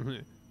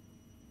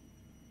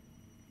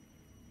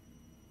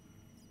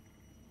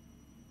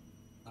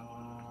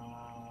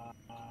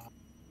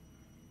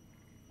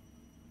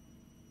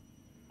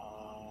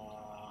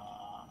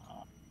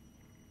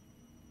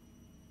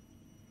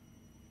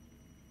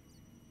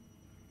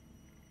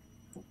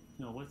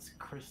 No, what's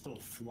crystal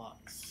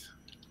flux?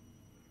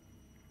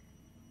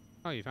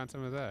 Oh, you found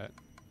some of that.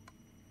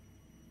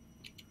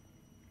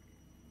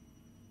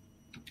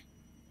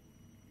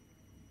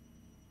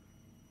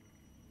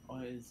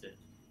 What is it?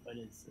 What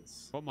is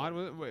this? What mod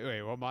was it?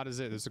 Wait, what mod is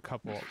it? There's a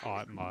couple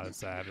odd mods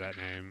that have that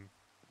name.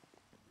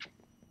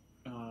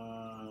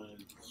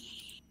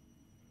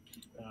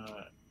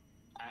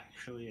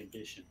 Actually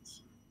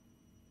additions.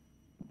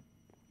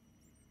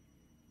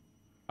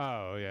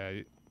 Oh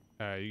yeah,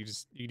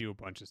 you do a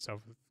bunch of stuff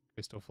with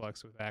Crystal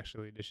Flux with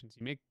actual additions.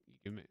 You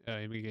can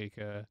make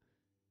a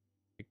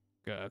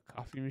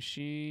coffee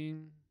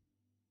machine.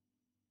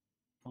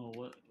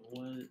 Oh,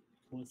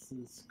 what's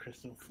this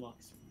crystal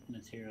flux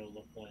material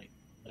look like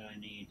that I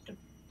need to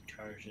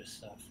charge this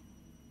stuff?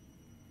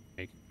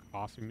 Make a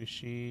coffee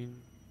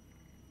machine.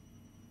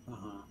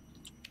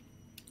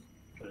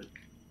 But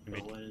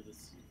what is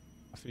this?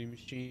 Coffee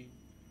machine.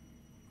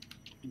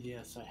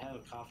 Yes, I have a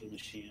coffee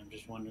machine. I'm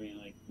just wondering,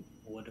 like,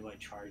 what do I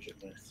charge it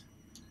with?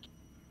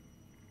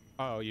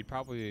 Oh, you could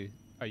probably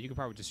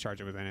just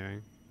charge it with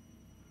anything.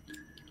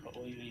 But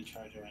what do you mean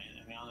charge it right?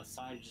 I mean, on the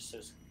side it just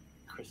says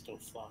crystal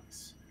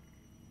flux.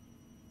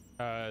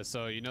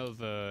 So you know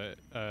the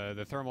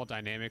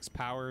thermodynamics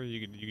power,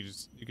 you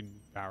can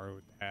power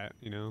with that,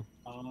 you know?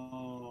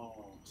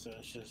 Oh, so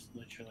it's just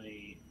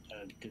literally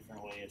a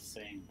different way of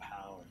saying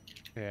power.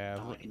 Yeah,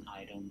 Not like an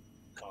item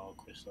called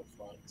Crystal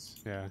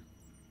Flux. yeah.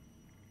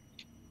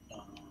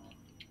 Uh,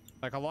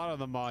 Like a lot of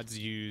the mods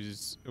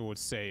would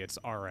say it's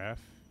RF.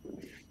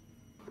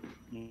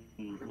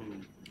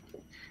 mm-hmm.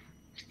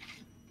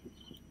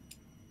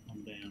 Oh,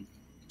 damn.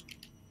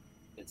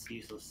 It's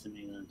useless to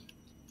me then.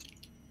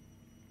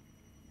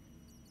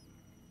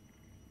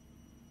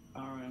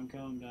 Alright, I'm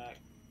coming back.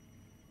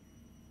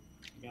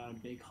 Got a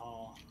big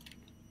haul.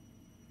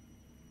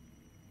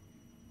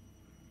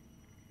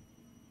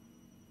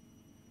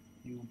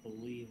 You won't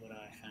believe what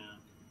I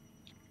found.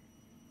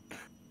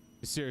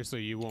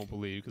 Seriously, you won't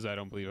believe, because I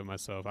don't believe it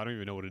myself. I don't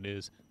even know what it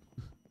is.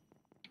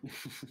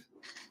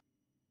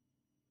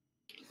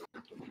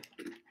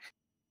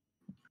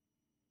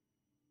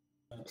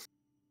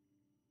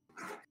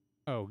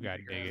 Oh, god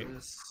dang it.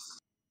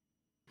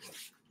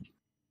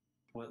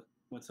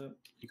 What's up?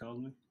 You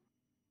called me?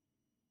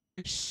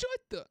 Shut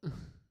the...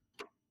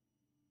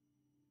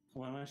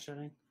 Why am I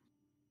shutting?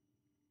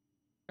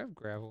 I have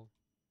gravel.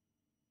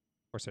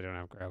 Of course I don't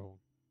have gravel.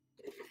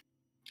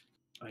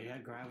 Oh, you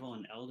had gravel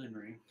in Elden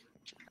Ring.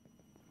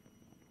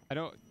 I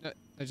don't...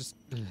 I just...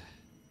 You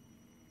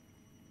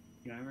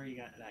remember you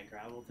got that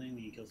gravel thing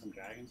when you killed some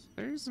dragons?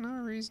 There's no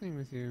reasoning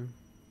with you.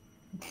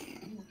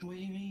 What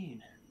do you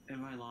mean?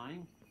 Am I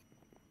lying?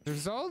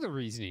 There's all the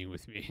reasoning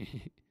with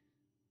me.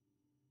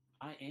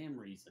 I am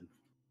reason.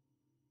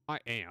 I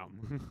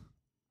am.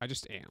 I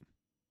just am.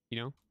 You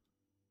know?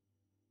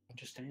 I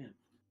just am.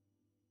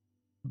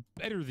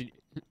 Better than...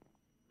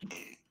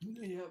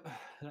 Yep,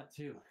 that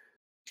too.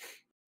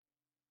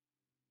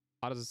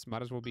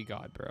 Might as well be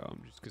God, bro.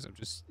 I'm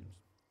just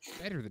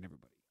better than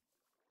everybody.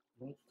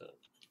 What the?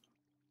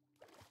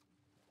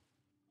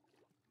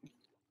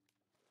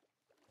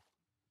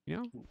 You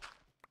know? I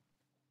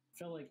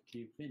feel like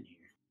you've been here.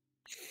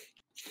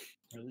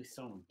 Or at least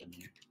someone's been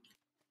here.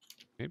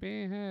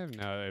 Maybe I have.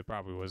 No, it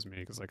probably was me,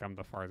 because like I'm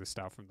the farthest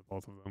out from the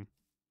both of them.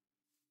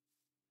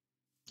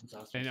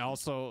 And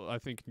also, I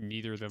think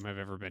neither of them have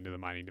ever been to the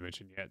mining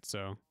dimension yet.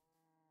 So.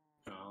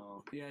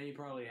 Oh, yeah, you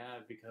probably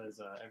have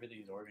because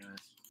everything's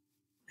organized.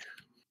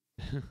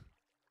 The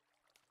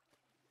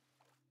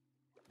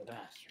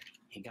bastard.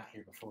 He got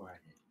here before I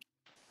did.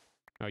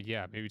 Oh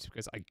yeah, maybe it's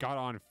because I got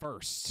on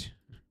first.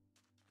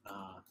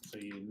 So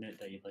you admit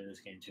that you play this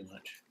game too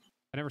much.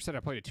 I never said I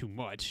played it too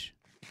much.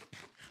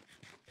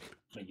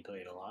 But you play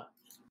it a lot?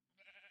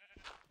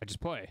 I just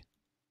play.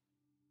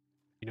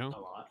 You know? A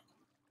lot?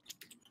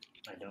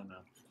 I don't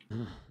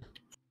know.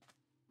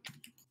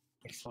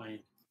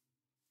 Explain.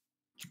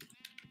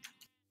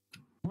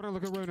 When I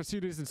look around, I see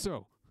it isn't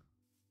so.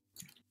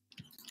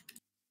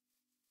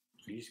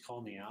 You just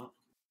call me out?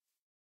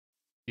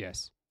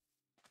 Yes.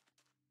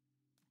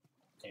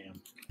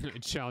 Damn.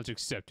 Challenge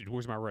accepted.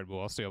 Where's my Red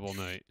Bull? I'll stay up all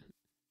night.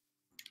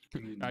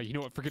 You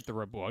know what? Forget the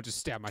Red Bull. I'll just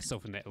stab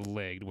myself in that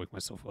leg to wake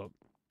myself up.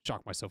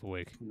 Shock myself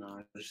awake. No,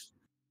 I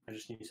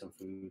just need some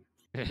food.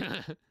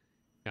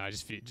 No,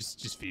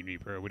 just feed me,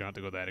 bro. We don't have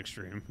to go that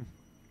extreme.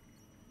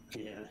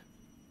 Yeah.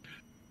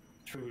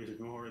 Food is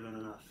more than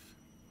enough.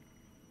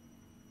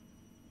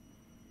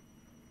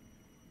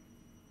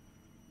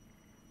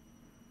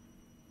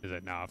 Is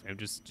that nah, fam?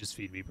 Just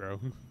feed me, bro.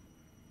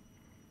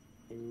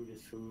 Food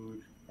is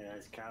food. It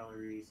has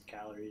calories.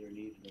 Calories are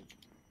needed to,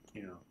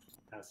 you know,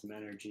 have some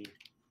energy.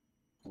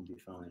 We'll be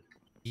fine.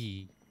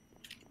 E.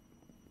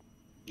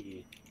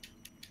 Yeah.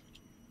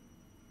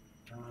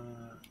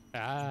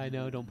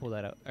 No, don't pull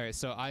that out. All right,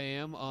 so I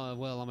am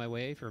well on my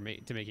way to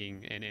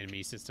making an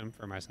enemy system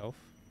for myself.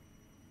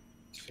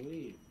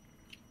 Sweet.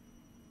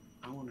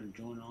 I want to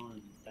join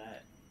on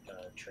that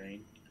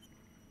train.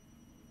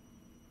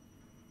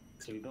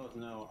 So we both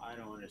know I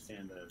don't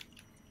understand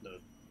the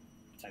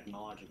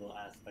technological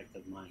aspect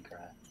of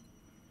Minecraft.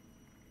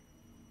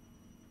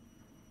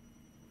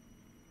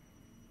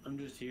 I'm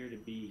just here to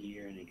be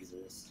here and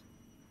exist.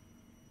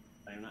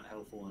 I'm not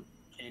helpful in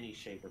any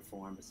shape or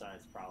form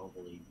besides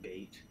probably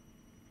bait.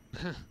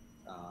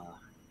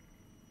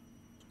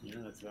 Yeah,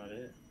 that's about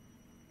it.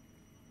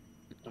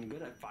 I'm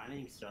good at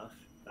finding stuff.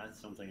 That's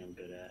something I'm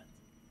good at.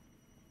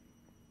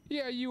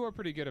 Yeah, you are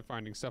pretty good at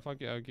finding stuff. I'll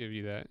give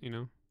you that, you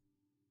know.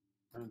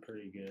 I'm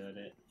pretty good at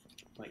it.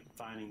 Like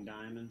finding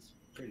diamonds.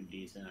 Pretty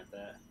decent at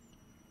that.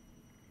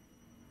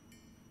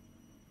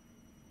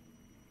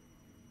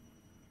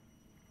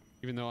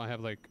 Even though I have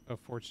like a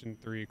Fortune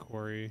 3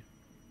 quarry.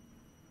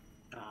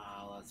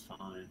 Ah, that's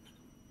fine.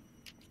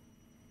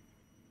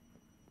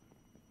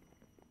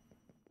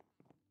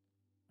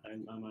 I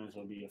might as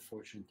well be a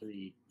Fortune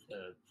 3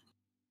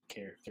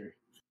 character.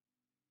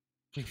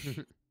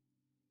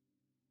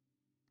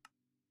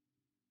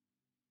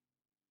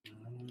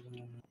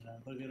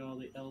 Look at all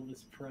the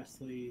Elvis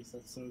Presleys.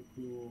 That's so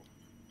cool.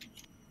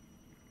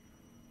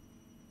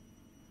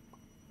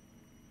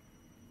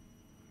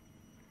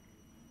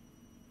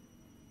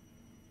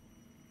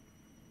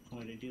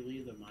 Oh, did you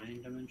leave the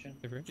mining dimension?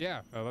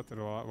 Yeah, I left it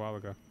a while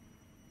ago.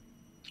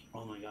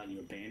 Oh my god, you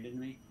abandoned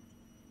me?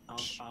 I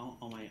was out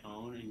on my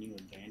own and you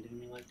abandoned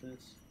me like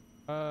this?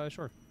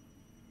 Sure.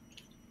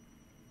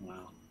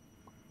 Wow.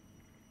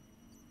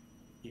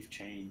 You've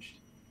changed.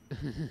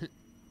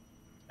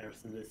 Ever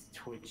since this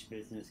Twitch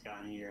business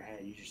got into your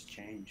head, you just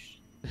changed.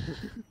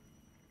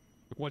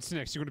 What's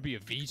next? You're gonna be a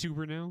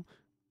VTuber now?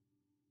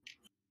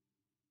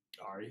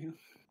 Are you?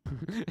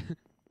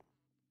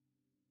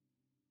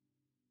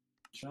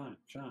 Sean.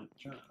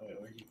 Wait,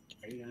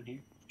 are you down here?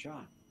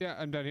 Sean. Yeah,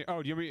 I'm down here.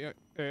 Oh, do you want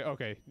me?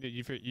 Okay,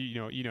 you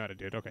know how to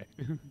do it. Okay.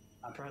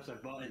 I pressed a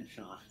button,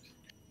 Sean.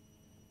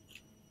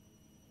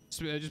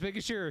 Just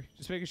making sure.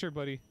 Just making sure,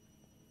 buddy.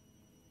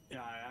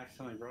 Yeah, I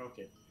accidentally broke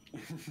it.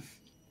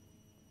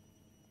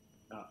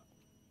 Oh,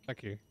 Back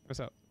here. What's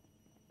up?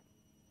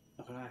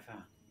 look what I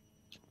found.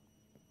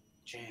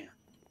 Jam.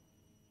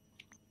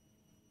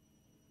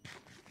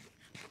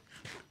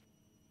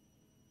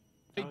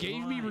 It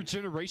gave me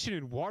regeneration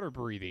and water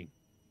breathing.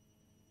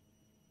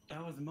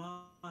 That was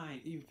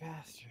mine, you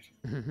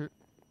bastard.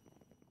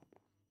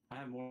 I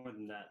have more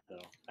than that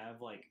though. I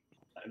have like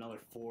another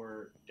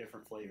 4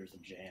 different flavors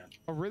of jam.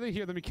 Oh, really?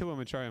 Here, let me kill them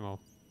and try them all.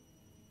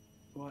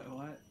 What?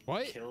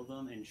 What? Kill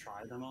them and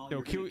try them all? No,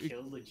 You're kill- gonna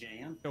kill the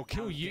jam? No,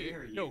 kill How you.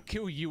 dare you. No,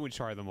 kill you and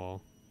try them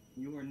all.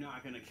 You are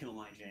not gonna kill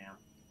my jam.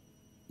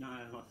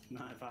 Not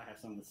if I have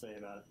something to say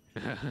about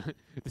it.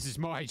 This is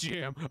my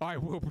jam. I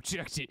will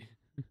protect it.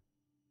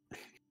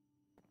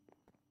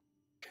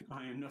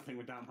 I am nothing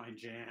without my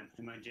jam,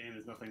 and my jam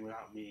is nothing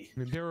without me.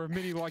 And there are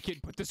many like it,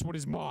 but this one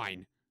is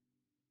mine.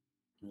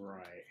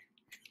 Right.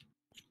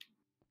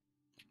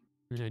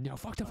 Now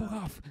fuck the fuck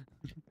off.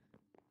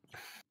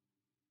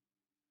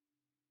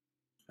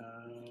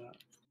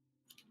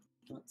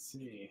 Let's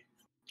see.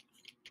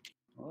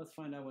 Well, let's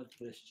find out what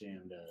this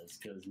jam does,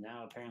 because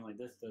now apparently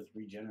this does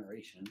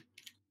regeneration.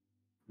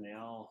 They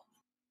all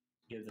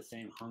give the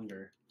same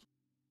hunger.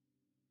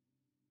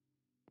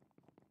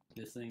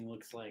 This thing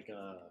looks like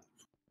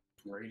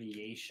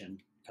radiation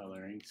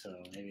coloring, so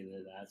maybe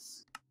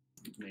that's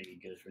maybe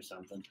good for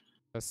something.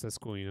 That's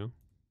cool, you know.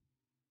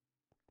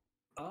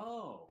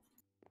 Oh!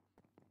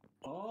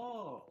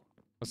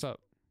 What's up?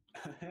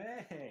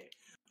 Hey!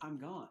 I'm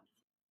gone.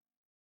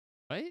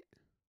 What?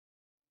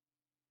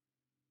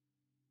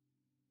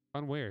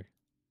 On where?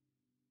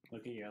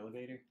 Look at your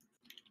elevator.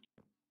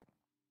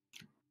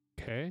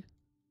 Okay.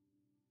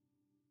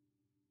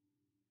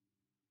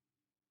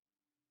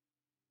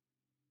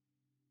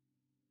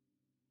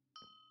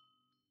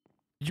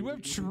 You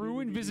have true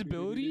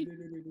invisibility?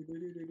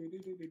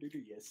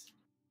 Yes.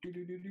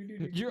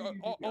 Your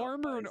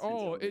armor and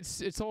all,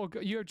 it's all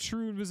you have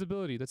true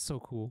invisibility. That's so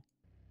cool.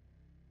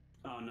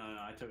 Oh no,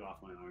 I took off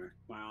my armor.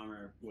 My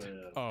armor would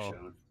have Oh.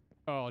 shown.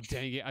 Oh,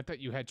 dang it. I thought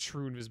you had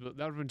true invisibility.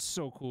 That would have been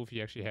so cool if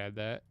you actually had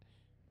that.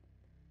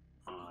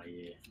 Oh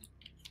yeah.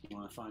 You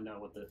want to find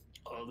out what the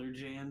other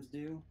jams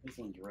do? This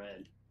one's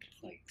red,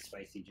 like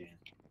spicy jam.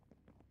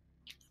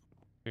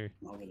 Here.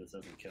 I'm hoping this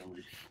doesn't kill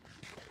me.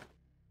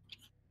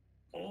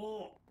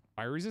 Oh,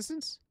 Fire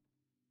resistance?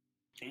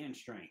 and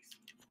strength.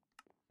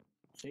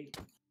 See,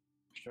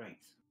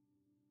 strength.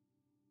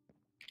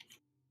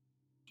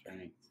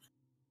 Strength.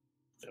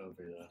 It's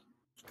over though.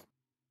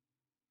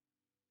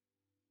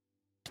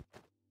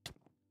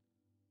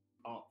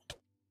 Oh,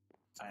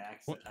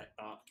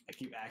 I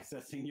keep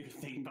accessing your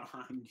thing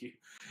behind you.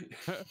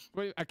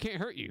 Wait, I can't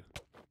hurt you.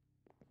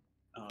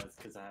 Oh, it's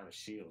because I have a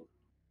shield.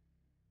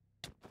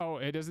 Oh,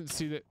 it doesn't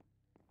see that.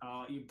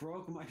 Oh, you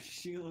broke my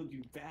shield,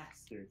 you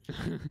bastard.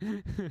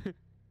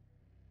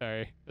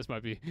 Sorry, this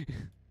might be.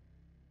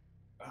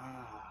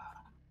 Ah.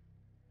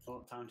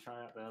 Well, time to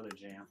try out the other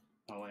jam.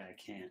 Oh wait, I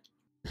can't.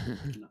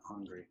 I'm not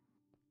hungry.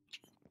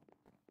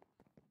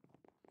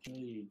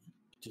 You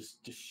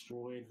just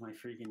destroyed my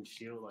freaking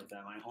shield like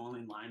that. My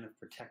only line of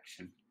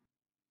protection.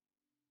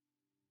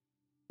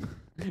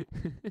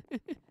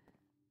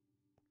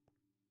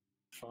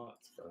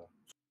 Thoughts, bro.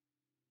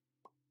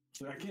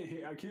 So I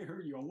can't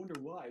hurt you. I wonder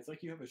why. It's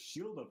like you have a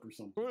shield up or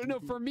something. Well, no,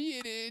 for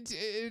me it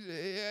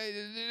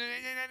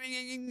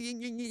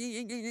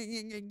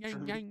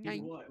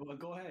What? Well,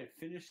 go ahead.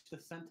 Finish the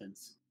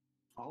sentence.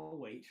 I'll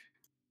wait.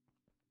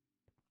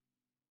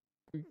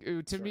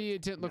 to me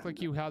it didn't look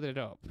like you held it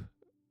up.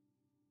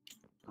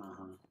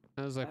 Uh-huh.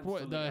 I was like, Have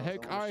what something the else.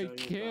 heck? I wanna I show you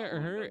can't that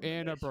one hurt,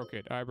 and I definition. broke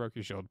it. I broke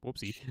your shield.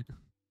 Whoopsie.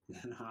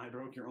 I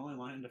broke your only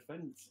line of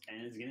defense,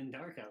 and it's getting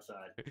dark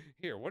outside.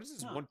 Here, what is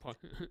this Huh. one punch?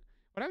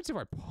 What happens if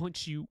I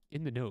punch you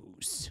in the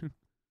nose? It's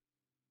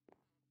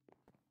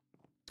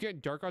getting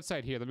dark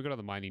outside here. Let me go to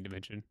the mining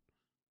dimension.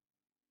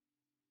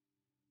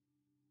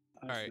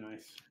 That's Alright.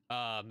 nice.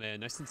 Ah, man,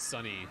 nice and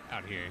sunny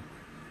out here.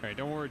 All right,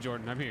 don't worry,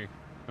 Jordan. I'm here.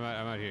 I'm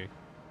out here.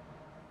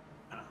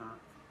 Uh-huh.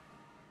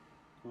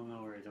 Well,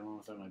 no worries. I'm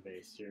almost at my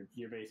base.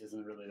 Your base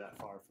isn't really that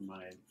far from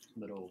my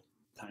little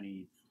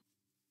tiny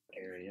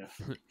area.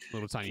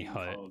 Little tiny Can't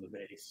hut. follow the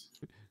base.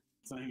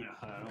 It's not even a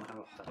hut. I don't have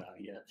a hut out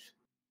yet.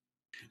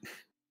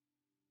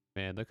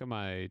 Man, look at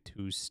my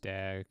 2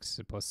 stacks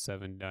plus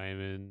 7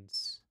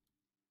 diamonds.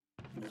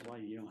 That's why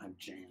you don't have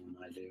jam and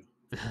I do.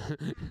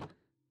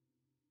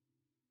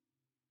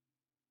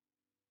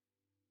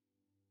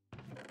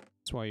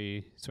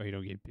 That's why you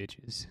don't get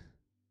bitches.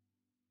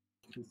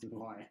 This is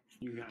why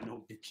you got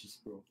no bitches,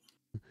 bro.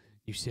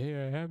 You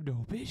say I have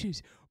no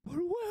bitches, but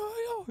where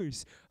are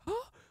yours?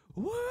 Huh?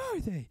 Where are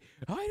they?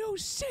 I don't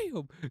see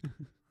them.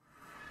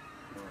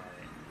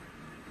 Alright.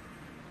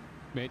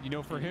 Man, you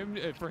know, for him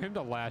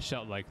to lash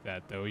out like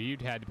that, though,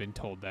 you'd had been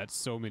told that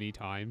so many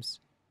times.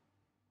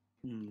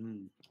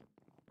 Mm-hmm.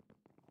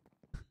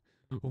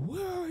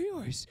 Where are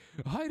yours?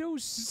 I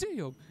don't see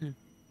them.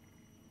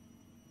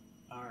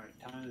 Alright,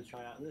 time to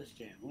try out this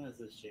jam. What does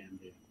this jam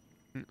do?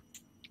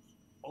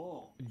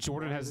 Oh,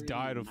 Jordan has Bribery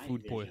died of night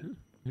food vision. poisoning.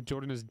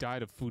 Jordan has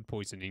died of food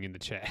poisoning in the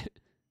chat.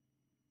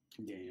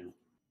 Damn.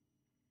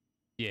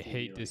 You Can't be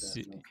hate like to that,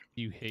 see. no.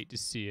 You hate to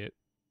see it,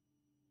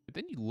 but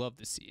then you love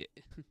to see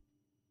it.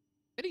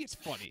 I think it's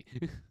funny.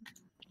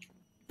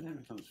 That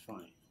becomes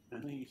funny. I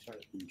think you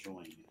start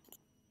enjoying it.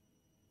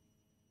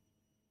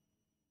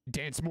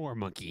 Dance more,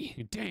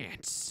 monkey.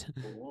 Dance.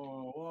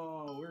 Whoa,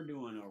 whoa, we're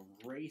doing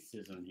a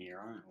racism here,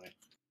 aren't we?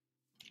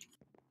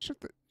 Shut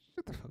the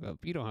fuck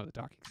up. You don't have the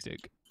talking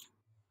stick.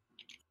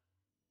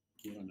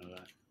 You don't know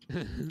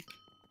that.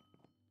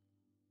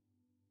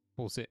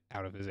 Pulls it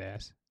out of his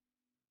ass.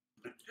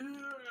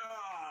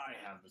 I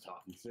have the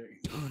talking stick.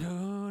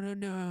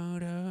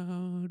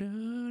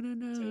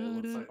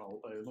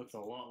 It looks a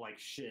lot like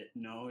shit.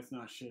 No, it's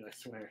not shit, I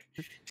swear.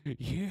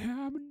 Yeah,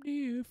 I'm a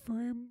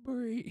different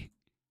breed.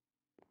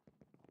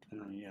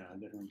 Yeah, a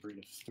different breed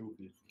of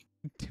stupid.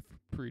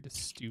 Different breed of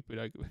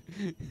stupid.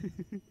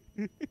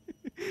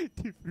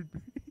 Different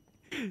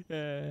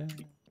breed.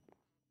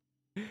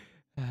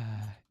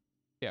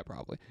 Yeah,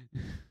 probably.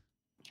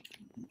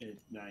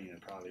 It's not even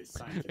probably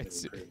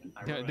scientifically proven.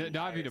 I No, wrote an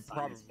not even entire a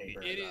problem. science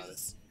paper It about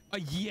is a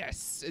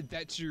yes.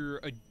 That you're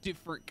a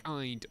different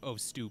kind of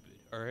stupid.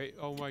 All right.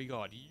 Oh my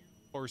god, you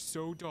are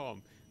so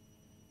dumb.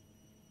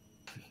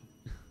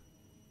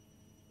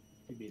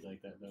 It'd be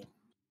like that though.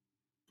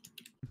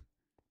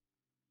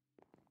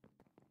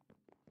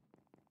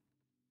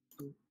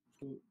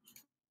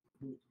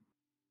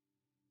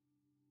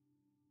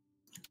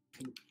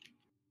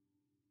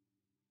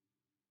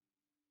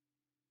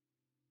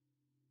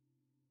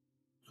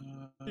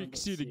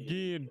 Fix Let's it see.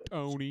 again,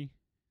 Tony.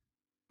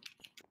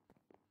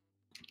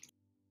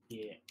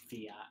 Yeah,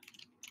 Fiat.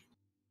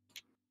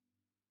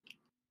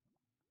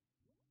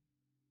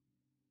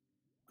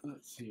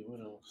 Let's see, what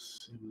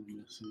else am I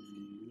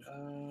missing?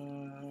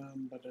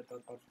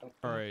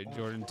 All right,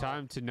 Jordan.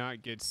 Time to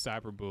not get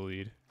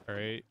cyberbullied. All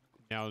right.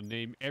 Now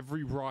name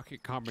every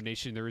rocket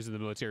combination there is in the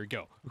military.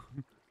 Go.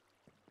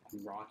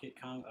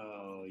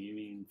 Oh, you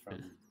mean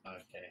from...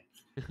 Okay.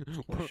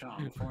 Well,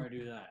 Sean, before I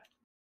do that,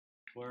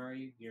 where are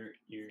you? You're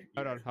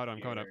Hold on.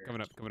 Coming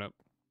up.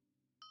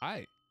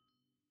 Hi.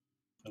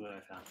 Look what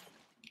I found.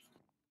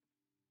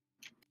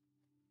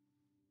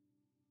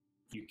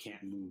 You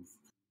can't move.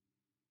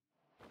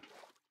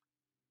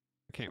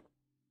 I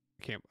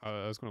can't.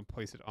 I was gonna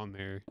place it on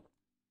there.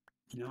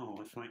 No,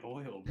 it's my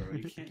oil, bro.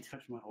 You can't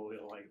touch my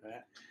oil like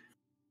that.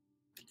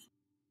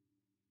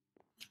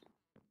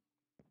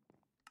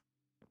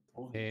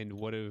 Oil. And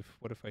what if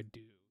I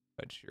do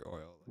touch your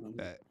oil like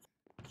that?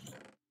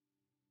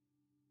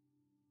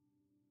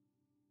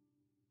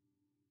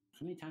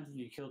 How many times have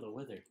you killed a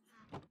wither?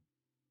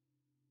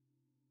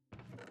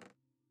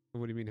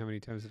 What do you mean? How many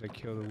times did I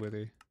kill the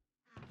wither?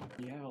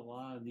 You have a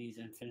lot of these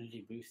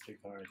infinity booster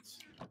cards.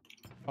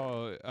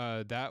 Oh,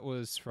 that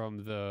was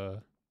from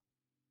the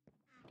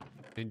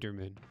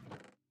Enderman.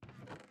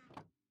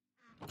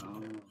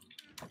 Oh.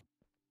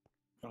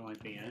 From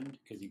like the end?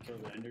 Because you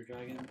killed the Ender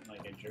Dragon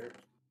like a jerk?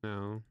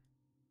 No.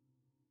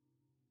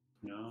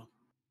 No?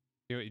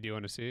 Do you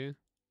want to see?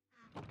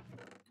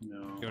 No.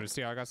 You want to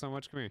see how I got so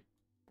much? Come here.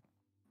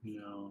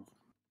 No.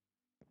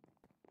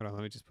 Hold on,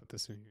 let me just put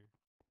this in here.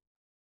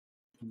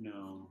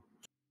 No.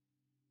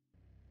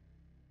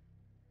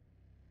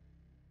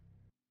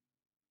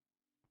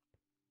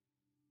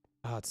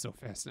 Oh, it's so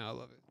fast now. I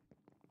love it.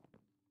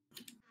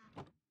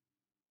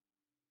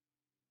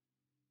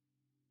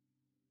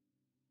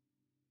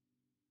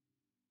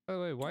 By the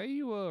way, why are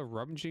you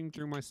rummaging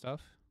through my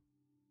stuff?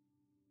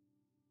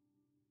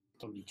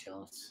 Don't be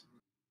jealous.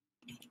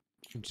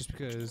 Just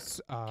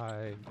because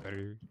I'm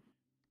better.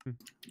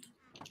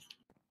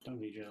 Don't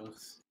be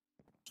jealous.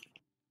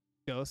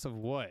 Jealous of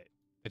what?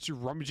 That you're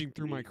rummaging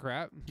through my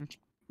crap?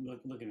 Look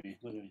at me.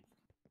 Look at me.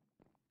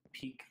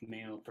 Peak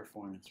male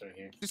performance right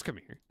here. Just come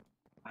here.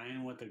 I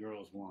am what the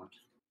girls want.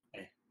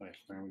 Hey, wait,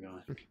 where are we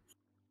going?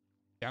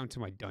 Down to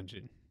my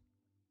dungeon.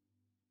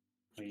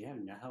 Oh, you have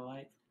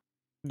Nihilite?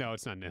 No,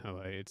 it's not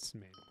Nihilite. It's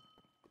man.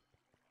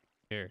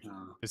 Here.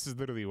 No. This is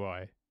literally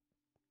why.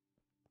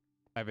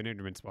 I have an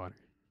Enderman spawner.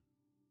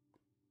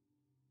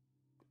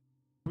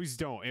 Please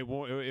don't. It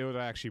won't. It would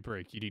actually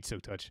break. You need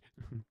Silk Touch.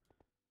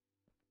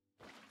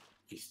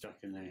 He's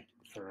stuck in there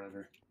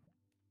forever.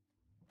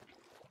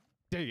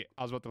 Dang it.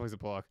 I was about to place a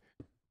block.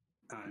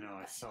 I know,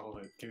 I saw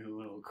it through the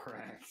little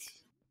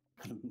cracks.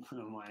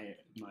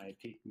 my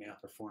peak male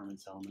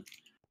performance helmet.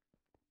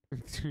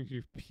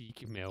 Your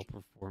peak male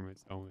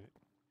performance helmet.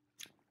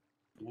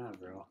 Yeah,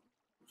 bro.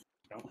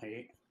 Don't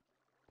hate.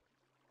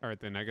 All right,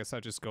 then I guess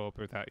I'll just go up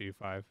without you.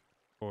 5,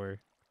 4,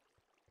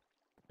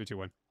 3, 2,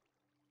 1.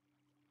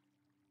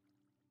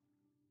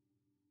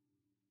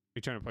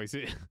 You trying to place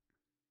it?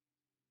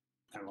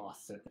 I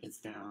lost it. It's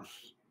down.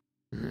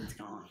 It's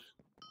gone.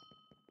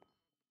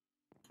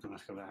 I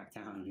must go back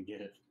down and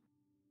get it.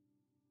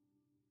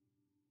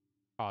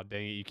 Oh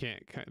dang it! You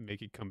can't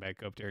make it come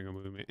back up during a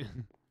movement.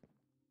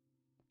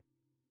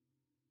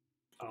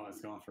 Oh,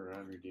 it's gone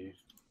forever, dude.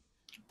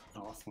 I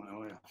lost my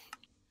oil.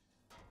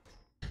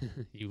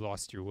 You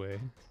lost your way.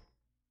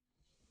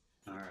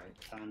 Alright,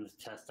 time to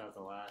test out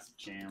the last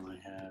jam I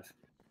have.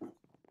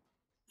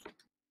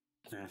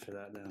 And after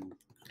that, then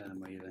I'm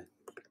leaving.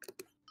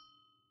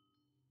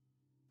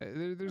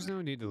 There's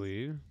no need to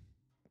leave.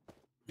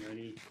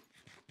 Ready?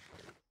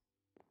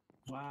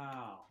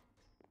 Wow.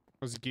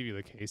 Does it give you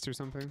the case or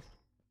something?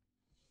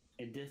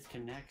 It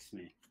disconnects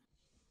me.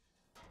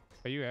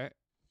 Are you at?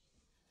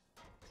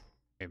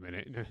 Wait a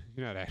minute. No,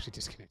 you're not actually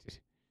disconnected.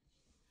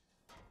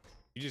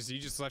 You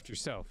just left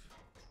yourself.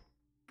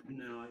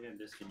 No, I got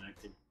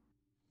disconnected.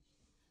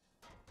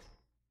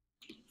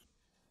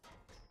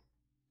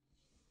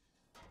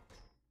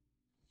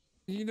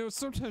 You know,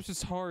 sometimes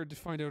it's hard to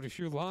find out if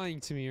you're lying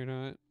to me or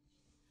not.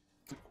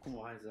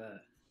 Why is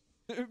that?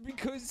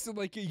 Because,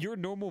 like, your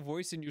normal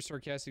voice and your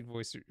sarcastic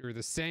voice are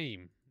the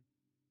same.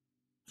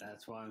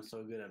 That's why I'm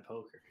so good at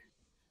poker.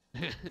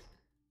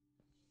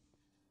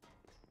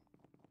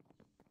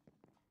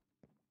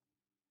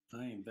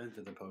 I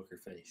invented the poker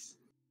face.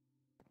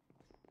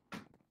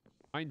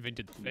 I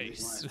invented the The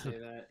reason face. why I say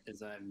that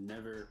is I've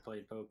never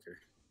played poker.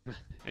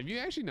 Have you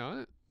actually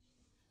not?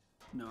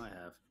 No, I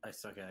have. I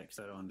suck at it because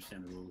I don't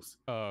understand the rules.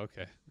 Oh,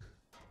 okay.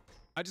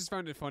 I just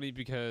found it funny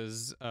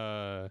because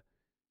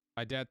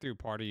my dad threw a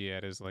party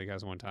at his like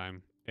house one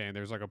time, and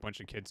there's like a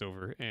bunch of kids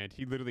over, and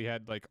he literally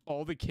had like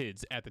all the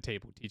kids at the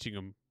table teaching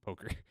them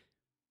poker.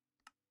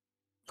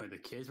 Like the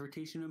kids were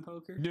teaching him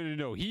poker?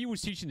 No. He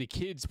was teaching the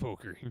kids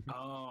poker.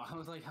 Oh, I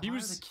was like, He how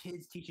was- are the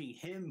kids teaching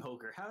him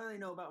poker? How do they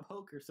know about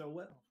poker so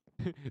well?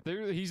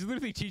 He's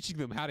literally teaching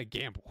them how to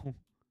gamble.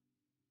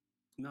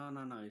 No.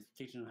 He's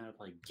teaching them how to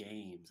play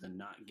games and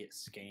not get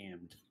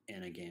scammed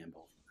in a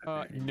gamble.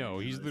 I bet No,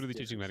 you he's know literally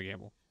this teaching them how to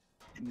difference.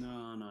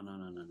 gamble.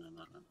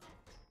 No.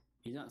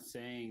 He's not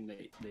saying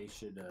they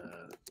should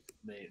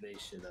they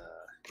should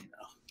you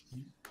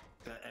know,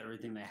 bet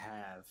everything they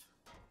have.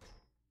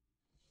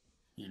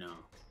 You know,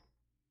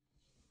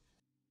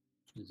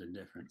 there's a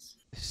difference.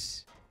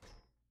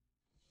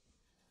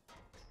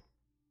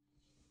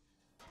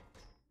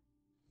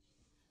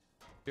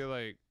 Feel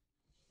like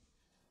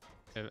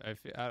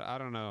I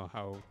don't know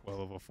how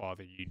well of a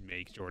father you'd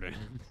make, Jordan.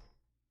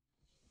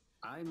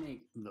 I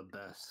make the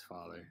best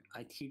father.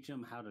 I teach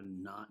him how to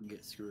not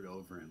get screwed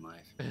over in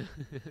life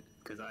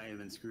because I have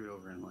been screwed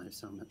over in life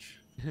so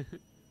much.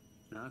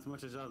 Not as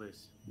much as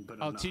others, but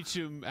I'll enough. teach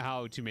him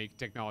how to make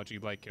technology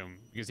like him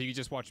because he can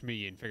just watch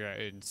me and figure out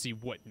and see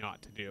what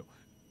not to do.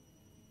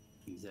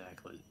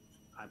 Exactly.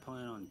 I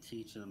plan on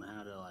teaching them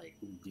how to like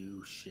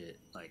do shit,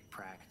 like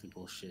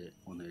practical shit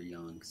when they're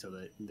young, so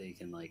that they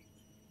can like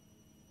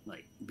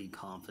be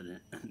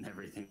confident in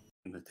everything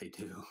that they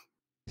do.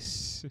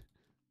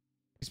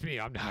 It's me.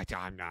 I'm not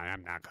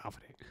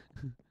confident.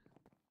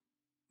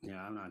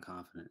 Yeah, I'm not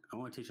confident. I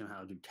want to teach them how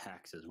to do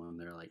taxes when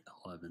they're like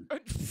 11.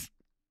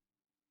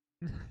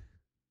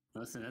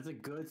 Listen, that's a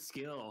good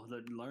skill to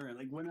learn.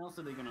 Like, when else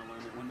are they gonna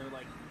learn it? When they're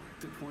like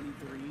to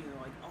 23,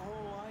 they're like,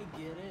 "Oh, I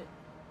get it."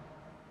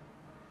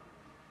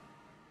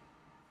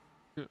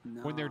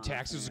 When their Nah,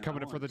 taxes are man,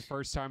 coming I up for the want-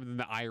 first time, and then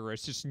the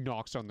IRS just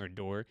knocks on their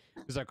door.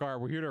 It's like, all right,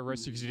 we're here to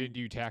arrest you because you didn't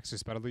do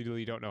taxes, but I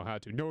literally don't know how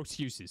to. No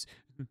excuses.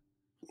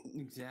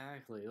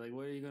 Exactly. Like,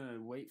 what are you gonna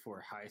wait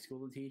for? High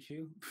school to teach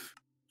you?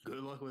 Good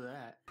luck with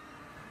that.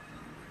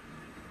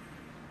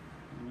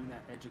 You mean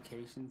that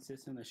education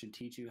system that should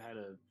teach you how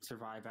to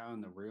survive out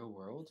in the real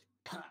world?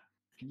 Ha!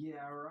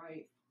 Yeah,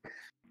 right.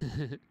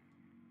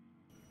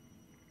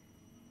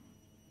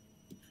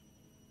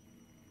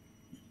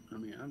 I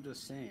mean, I'm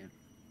just saying.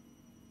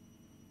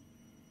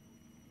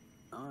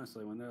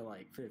 Honestly, when they're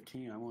like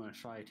 15, I want to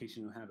try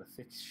teaching them how to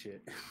fix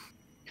shit.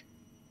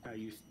 How to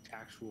use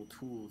actual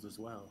tools as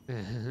well.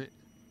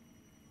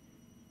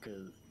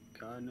 Because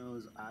God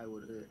knows that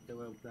would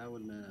have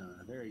been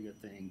a very good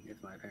thing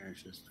if my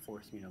parents just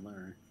forced me to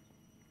learn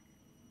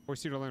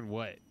Force you to learn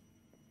what?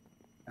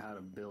 how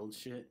to build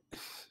shit,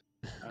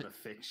 how to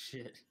fix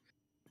shit,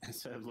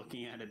 instead of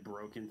looking at it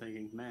broken,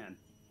 thinking, "Man,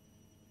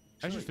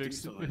 I should do fix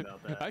something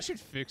about that." I should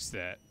fix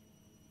that.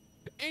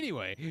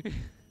 Anyway.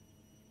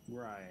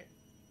 Right.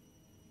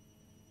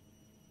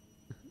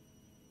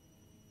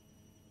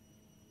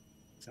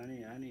 So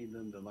I need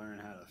them to learn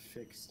how to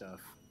fix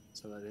stuff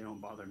so that they don't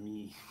bother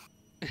me.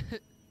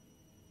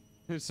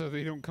 So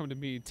they don't come to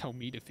me and tell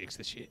me to fix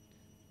the shit.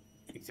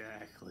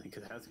 Exactly,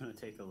 because that's going to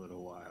take a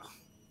little while.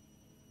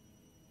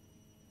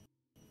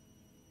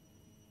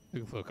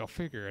 Look, I'll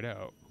figure it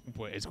out,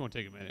 but it's going to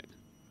take a minute.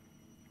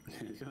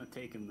 It's going to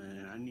take a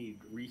minute. I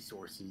need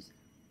resources.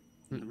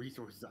 And the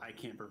resources I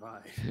can't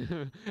provide.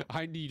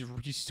 I need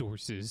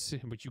resources,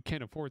 but you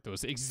can't afford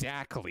those.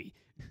 Exactly.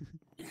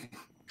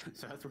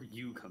 So that's where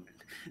you come in.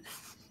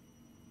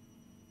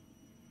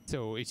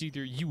 So it's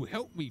either you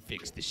help me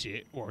fix the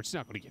shit, or it's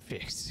not gonna get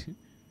fixed.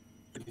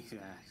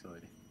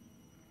 Exactly.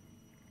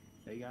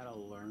 They gotta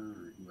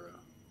learn, bro.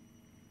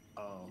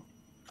 Oh,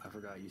 I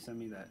forgot. You sent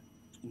me that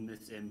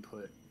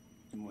misinput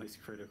voice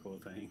critical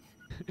thing.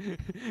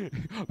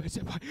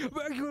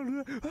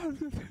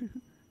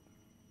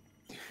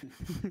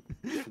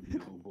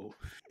 Noble.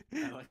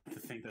 I like to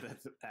think that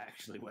that's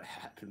actually what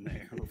happened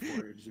there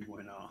before it just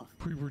went off.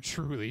 We were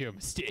truly a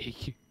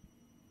mistake.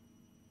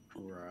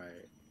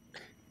 Right.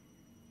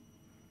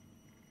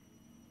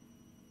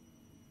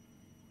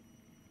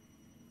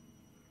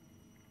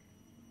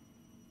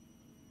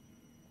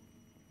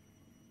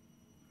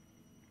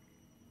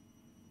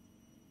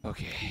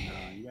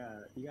 Okay.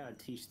 You gotta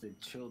teach the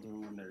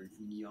children when they're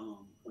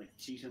young. Like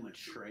teach them a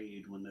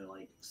trade when they're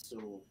like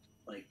still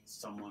like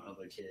somewhat of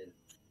a kid.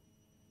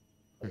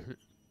 Like,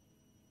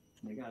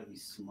 they gotta be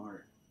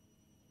smart.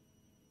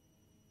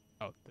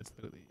 Oh, that's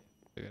literally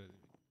it.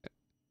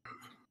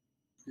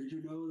 Did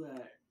you know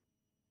that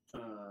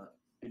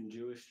in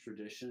Jewish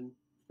tradition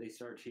they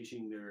start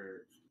teaching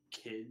their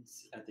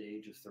kids at the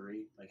age of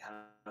 3, like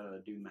how to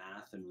do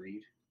math and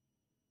read?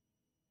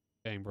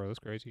 Dang, bro, that's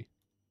crazy.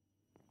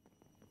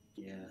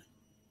 Yeah.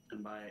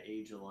 And by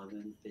age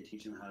 11, they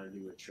teach them how to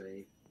do a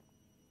trade.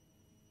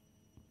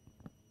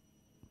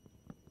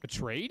 A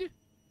trade?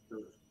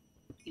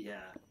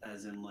 Yeah,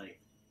 as in like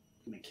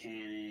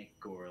mechanic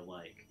or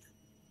like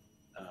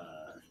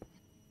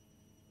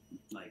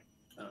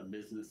a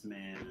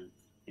businessman,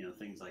 you know,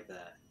 things like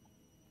that.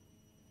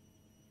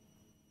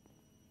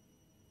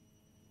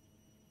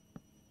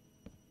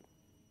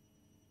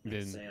 Like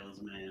Then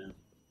salesman,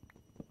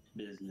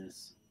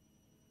 business.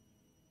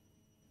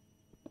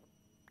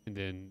 and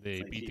then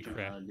they Like beat the teach them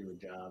crap. how to do a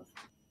job.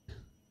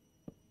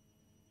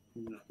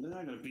 No, they're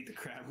not gonna beat the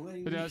crap. What do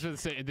you But I mean? was going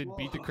to say, and then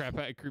beat the Whoa. crap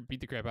out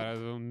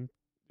of them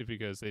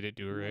because they didn't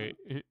do it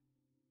right.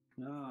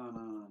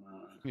 No.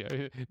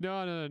 Yeah.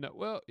 No.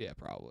 Well, yeah,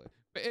 probably.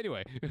 But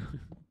anyway.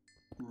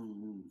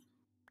 Mm-hmm.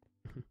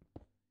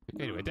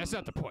 Anyway, that's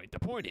not the point. The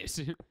point is.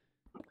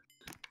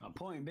 A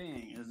point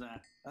being is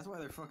that that's why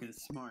they're fucking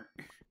smart.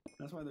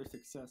 That's why they're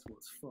successful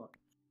as fuck.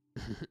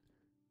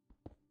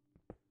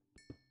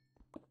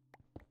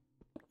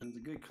 And it's a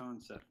good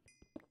concept.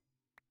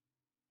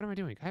 What am I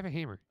doing? I have a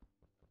hammer.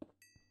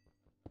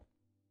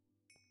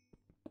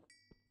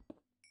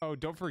 Oh,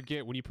 don't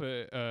forget when you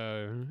put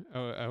oh,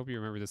 I hope you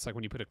remember this. Like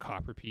when you put a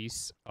copper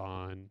piece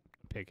on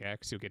a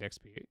pickaxe, you'll get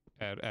XP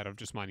out of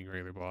just mining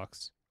regular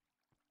blocks.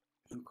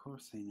 Of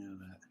course I know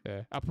that.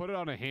 Yeah, I put it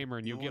on a hammer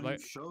and you'll get like.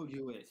 Showed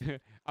you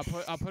it. I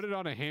put it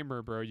on a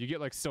hammer, bro. You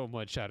get like so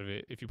much out of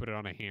it if you put it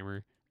on a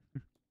hammer.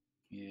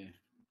 Yeah.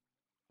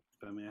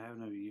 But I mean, I have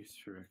no use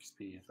for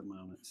XP at the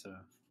moment, so.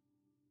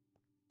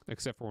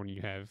 Except for when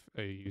you have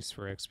a use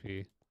for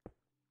XP.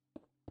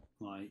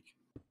 Like.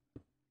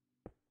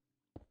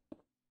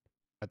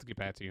 I have to get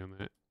back to you on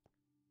that.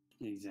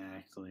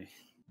 Exactly.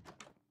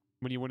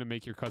 When you want to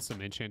make your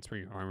custom enchants for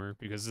your armor,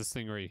 because this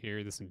thing right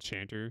here, this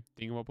enchanter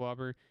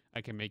thingamabobber,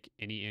 I can make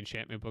any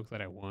enchantment book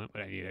that I want,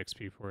 but I need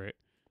XP for it.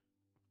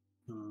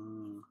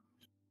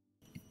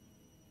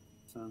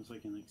 Sounds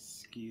like an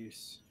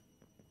excuse.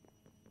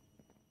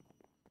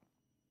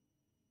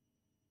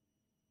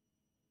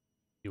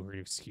 You were an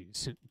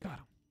excuse. Got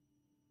him.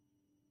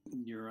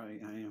 You're right,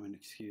 I am an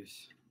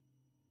excuse.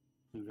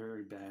 A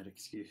very bad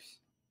excuse.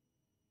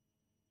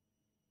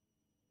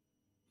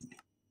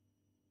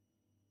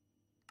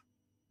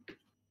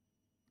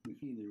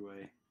 Either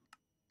way. I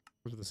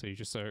was gonna say you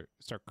just start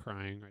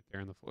crying right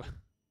there on the floor.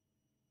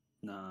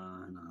 No.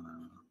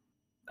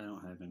 I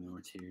don't have any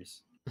more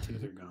tears.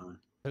 Tears are gone.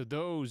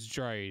 Those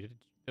dried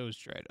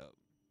up.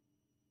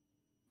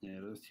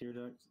 Yeah, those tear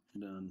ducts,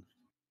 done.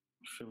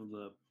 Shriveled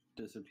up,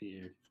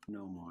 disappeared.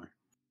 No more.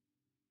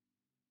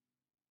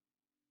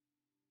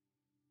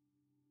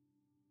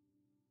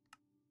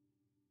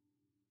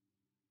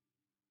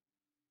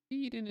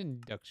 Need an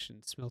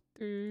induction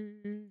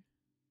smelter.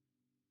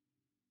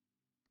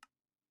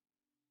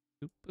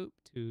 Boop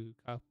to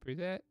copper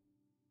that.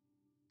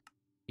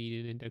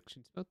 Need an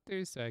induction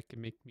smelter so I can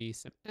make me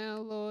some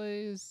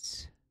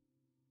alloys.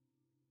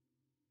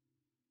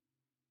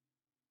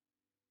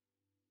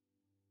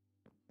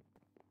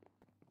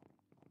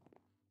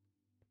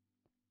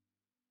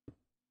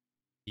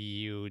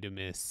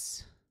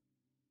 Udamus.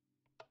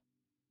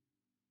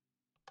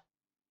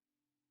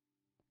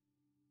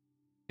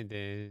 And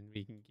then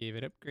we can give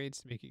it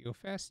upgrades to make it go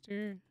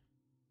faster.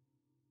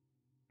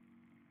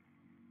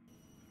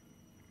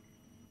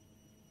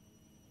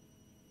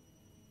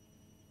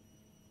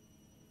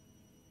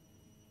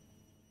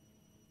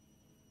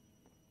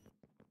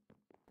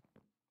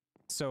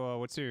 So,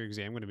 what's your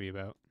exam going to be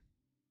about?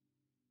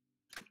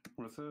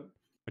 What's up?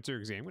 What's your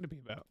exam going to be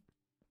about?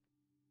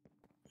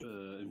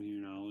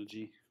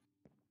 Immunology.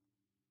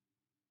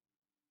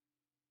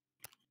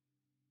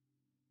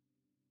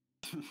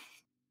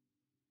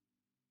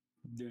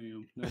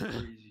 Damn, that's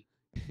crazy.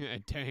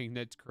 Dang,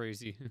 that's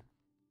crazy.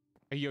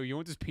 Hey, yo, you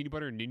want this peanut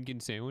butter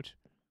Ningen sandwich?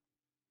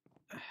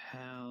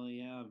 Hell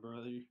yeah,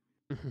 brother.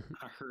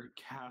 I heard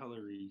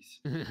calories.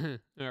 Alright,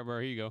 bro,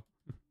 here you go.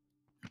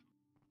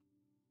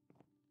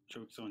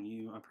 Joke's on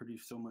you. I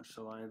produce so much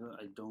saliva,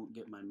 I don't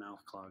get my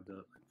mouth clogged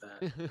up like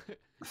that.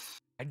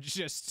 I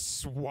just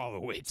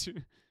swallow it.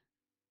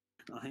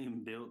 I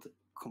am built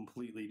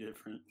completely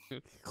different.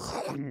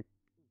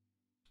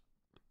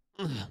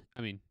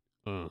 I mean,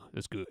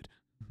 that's good.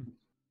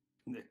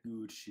 That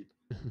good shit.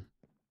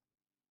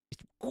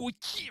 It's good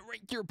shit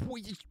right there, boy.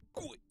 It's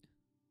good.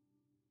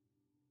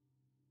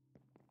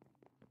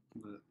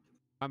 But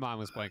My mind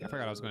was blank. I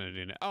forgot I was going to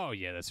do that. Oh,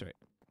 yeah, that's right.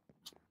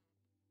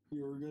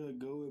 you were gonna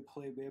go and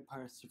play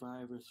Vampire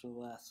Survivors for the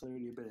last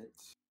 30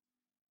 minutes.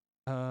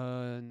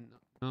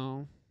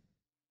 No.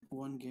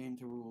 One game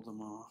to rule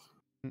them all.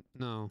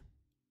 No.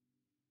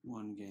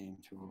 One game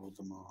to rule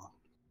them all.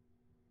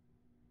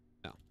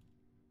 No.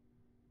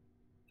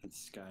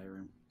 It's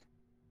Skyrim.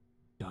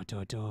 Da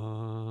da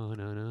da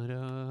da da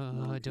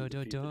da da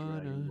da da.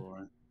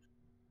 Dragonborn.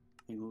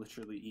 He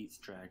literally eats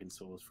dragon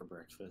souls for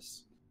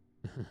breakfast.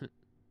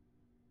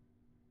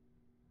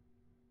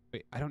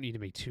 Wait, I don't need to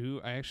make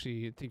two. I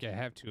actually think I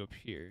have two up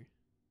here.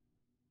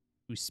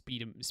 Who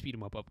speed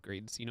 'em up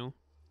upgrades, you know?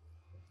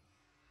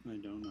 I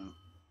don't know.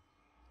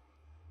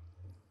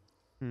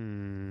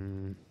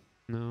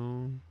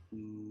 No.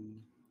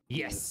 Yes.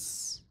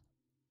 Yes.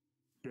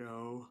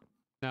 No.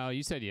 No,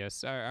 you said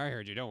yes. I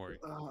heard you. Don't worry.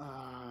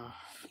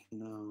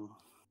 No.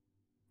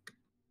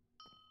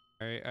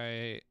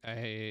 I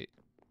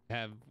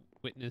have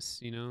witness,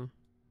 you know.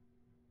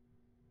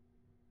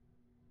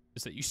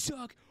 Just that you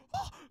suck.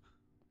 Oh!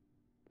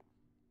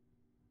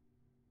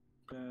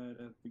 Bad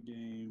at the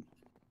game.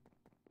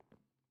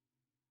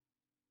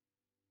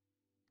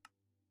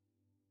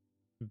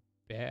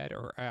 Bad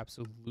or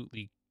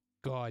absolutely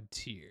god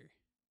tier?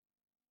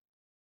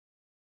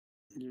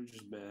 You're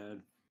just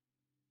bad.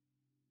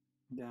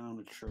 Down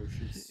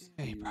atrocious.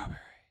 Hey, brother.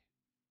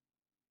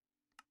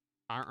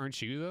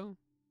 Aren't you though?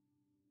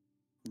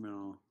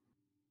 No.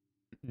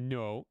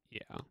 No.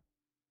 Yeah.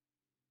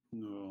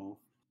 No.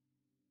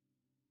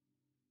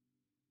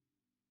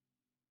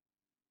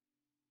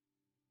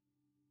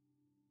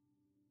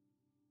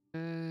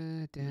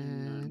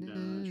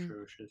 Down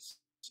atrocious.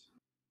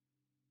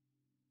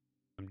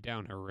 I'm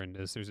down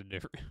horrendous. There's a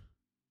difference.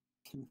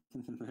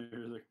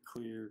 There's a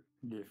clear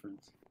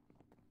difference.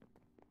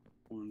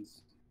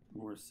 One's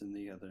worse than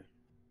the other.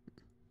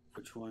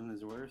 Which one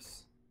is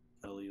worse?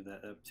 I'll leave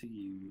that up to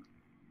you.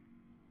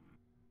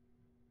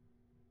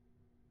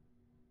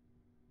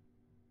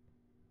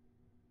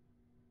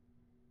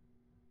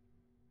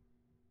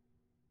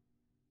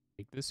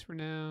 Take this for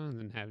now, and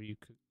then have you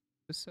cook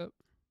this up.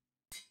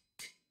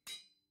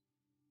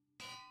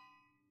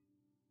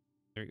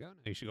 There you go. Now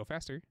you should go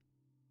faster.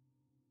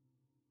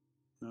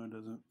 No, it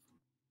doesn't.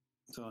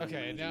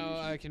 Okay, now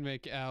I can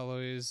make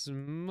alloys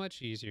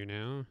much easier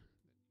now.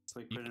 It's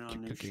like You putting keep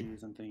on new cooking.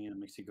 shoes and thinking it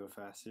makes you go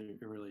faster. It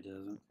really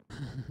doesn't.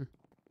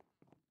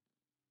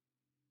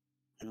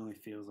 It only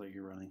feels like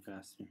you're running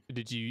faster.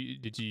 Did you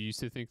used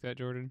to think that,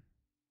 Jordan?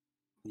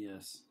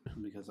 Yes,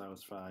 because I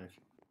was 5.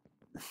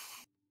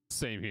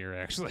 Same here,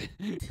 actually.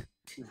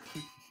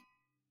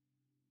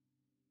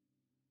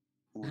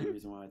 One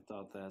reason why I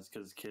thought that is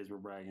because kids were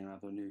bragging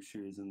about their new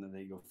shoes and then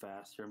they go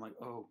faster. I'm like,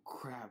 oh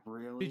crap,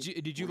 really?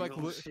 Did you like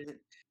Real look? shit?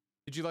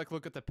 Did you like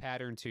look at the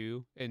pattern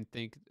too and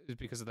think it's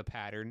because of the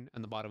pattern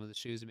on the bottom of the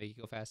shoes to make you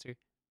go faster?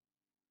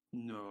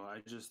 No, I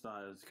just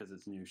thought it was because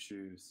it's new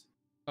shoes.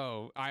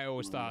 Oh, I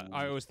always thought it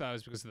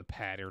was because of the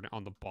pattern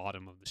on the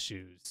bottom of the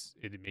shoes.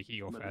 It'd make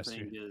you go But faster. the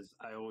thing is,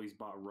 I always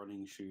bought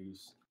running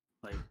shoes.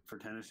 Like for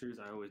tennis shoes,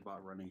 I always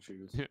bought running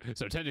shoes.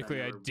 So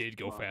technically, I never did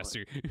go bought, like-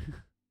 faster.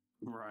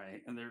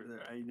 Right, and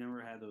I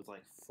never had those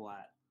like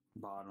flat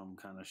bottom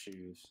kind of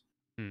shoes.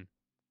 Hmm.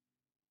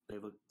 They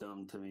looked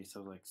dumb to me,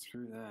 so I was like,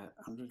 screw that.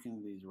 I'm just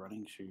getting these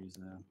running shoes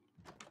now.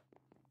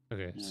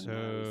 Okay, And I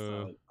always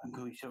so thought, I'm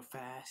going so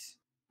fast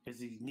because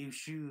these new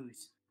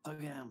shoes.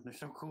 Look at them, they're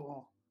so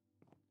cool.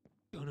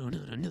 Like,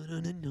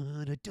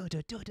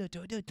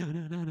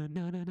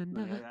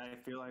 I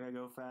feel like I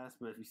go fast,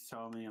 but if you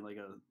saw me at like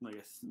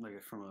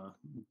from a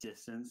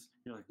distance,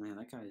 you're like, man,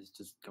 that guy is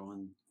just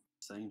going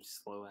same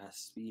slow ass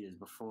speed as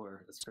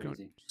before. That's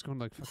crazy. it's going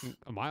like fucking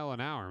a mile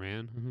an hour,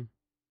 man.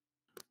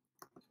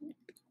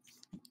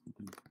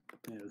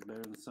 Yeah, it's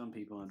better than some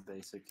people in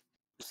basic.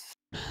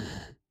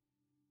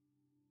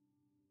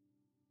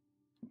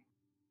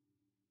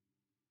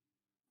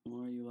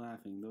 Why are you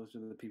laughing? Those are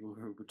the people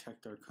who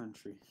protect our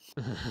country.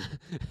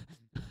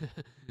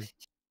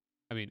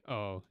 I mean,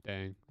 oh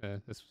dang,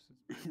 this.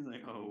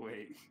 Like, oh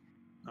wait,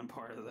 I'm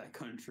part of that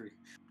country.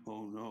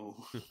 Oh no.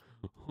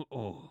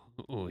 Oh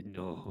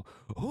no!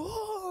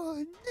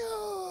 Oh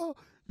no!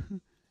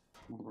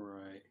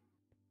 Right.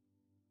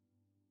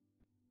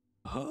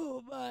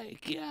 Oh my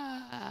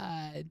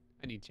god!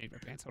 I need to change my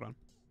pants. Hold on.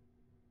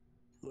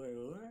 Wait,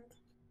 what?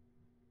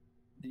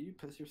 Do you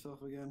piss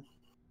yourself again?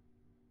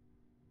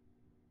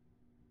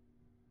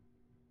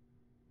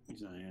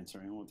 He's not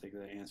answering. I won't take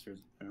that answer.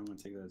 I'm gonna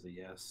take that as a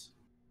yes.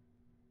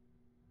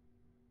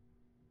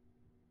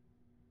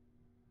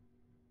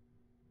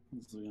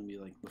 This is gonna be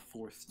like the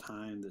 4th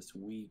time this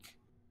week.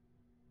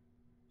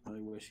 I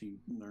wish he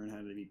learned how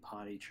to be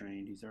potty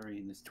trained. He's already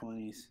in his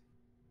 20s.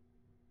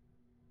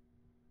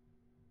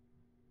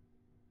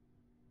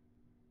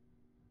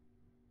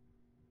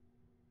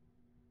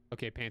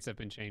 Okay, pants have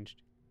been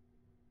changed.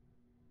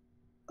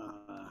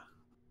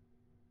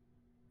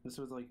 This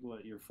was like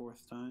what, your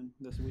 4th time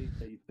this week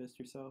that you pissed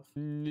yourself?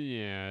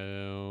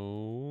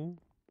 No.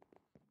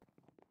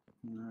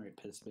 All right,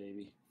 piss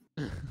baby.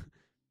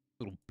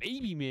 Little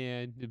baby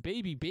man, the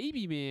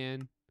baby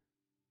man.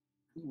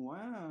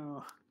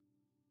 Wow.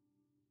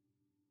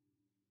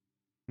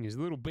 He's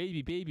a little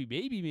baby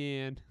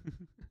man.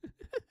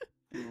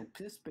 Little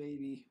piss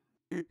baby.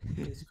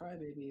 Piss cry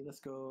baby.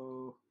 Let's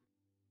go.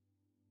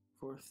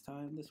 4th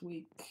time this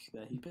week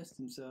that he pissed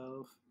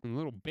himself. A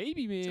little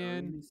baby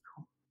man.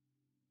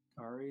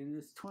 Already in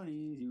his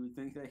 20s, you would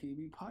think that he'd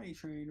be potty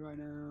trained right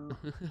now.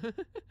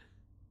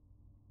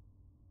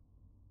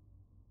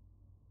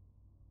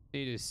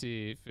 Need to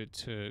see if it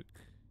took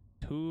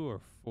 2 or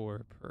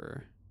 4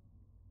 per.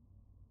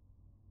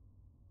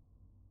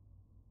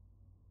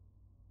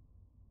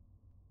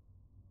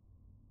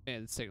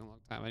 Man, it's taking a long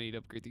time. I need to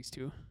upgrade these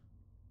 2.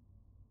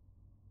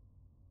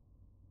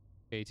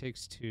 Okay, it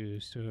takes 2,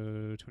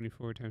 so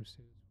 24 times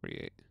 2 is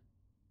 48.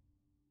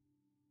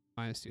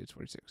 Minus 2 is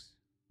 46.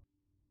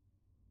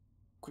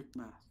 Quick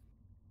math.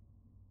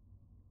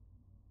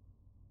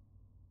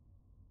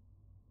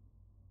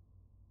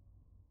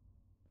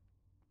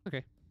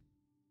 Okay.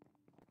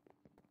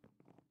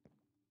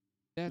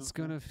 That's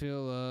gonna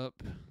fill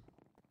up.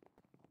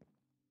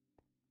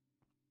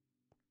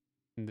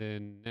 And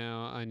then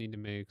now I need to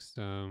make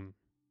some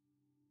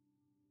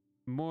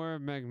more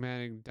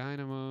magmatic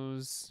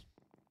dynamos.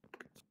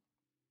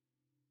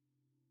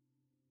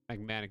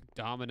 Magmatic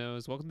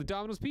dominoes. Welcome to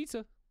Domino's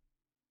Pizza.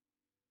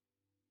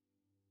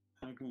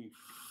 How can we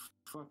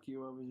fuck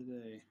you over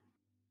today?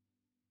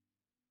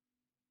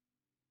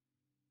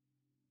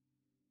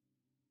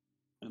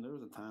 And there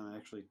was a time I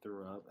actually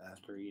threw up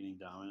after eating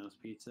Domino's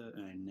pizza,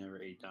 and I never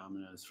ate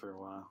Domino's for a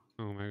while.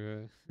 Oh my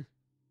god.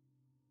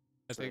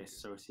 I I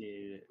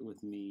associated it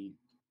with me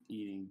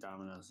eating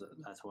Domino's.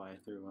 That's why I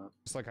threw up.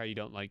 It's like how you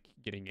don't like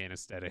getting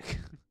anesthetic.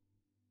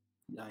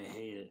 I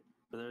hate it,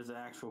 but there's an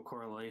actual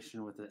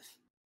correlation with it.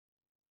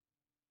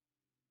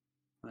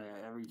 Like,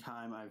 every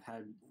time I've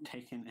had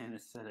taken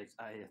anesthetics,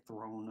 I have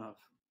thrown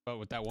up. But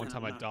with that one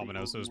time at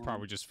Domino's, it was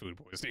probably just food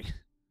poisoning.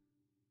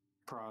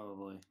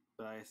 Probably.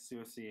 But I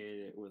associate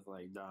it with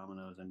like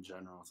Domino's in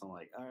general. So I'm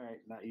like, all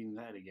right, not eating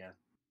that again.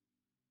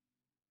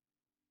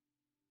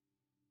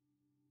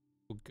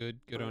 Well, good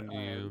on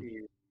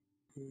you.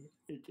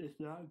 It's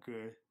not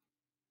good.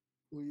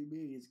 What do you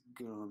mean it's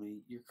good on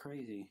me? You're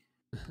crazy.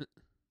 Am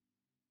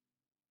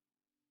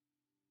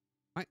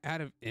I out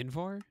of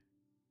Invar?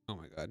 Oh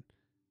my god.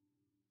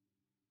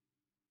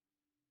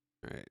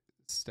 Alright,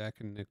 stack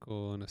of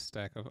nickel and a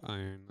stack of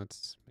iron.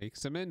 Let's make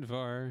some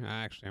Invar.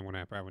 Actually, I'm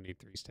gonna probably need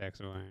 3 stacks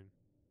of iron.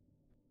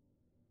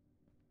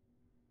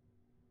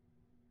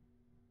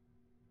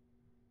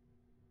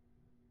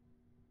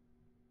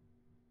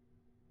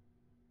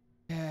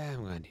 Yeah,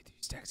 I'm gonna need 3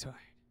 stacks of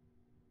iron.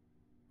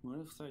 What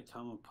if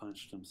Saitama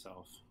punched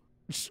himself?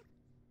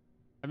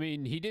 I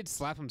mean, he did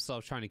slap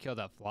himself trying to kill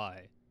that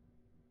fly.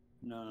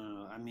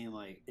 No. I mean,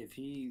 like, if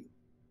he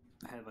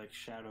had like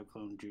Shadow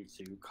Clone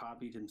Jutsu,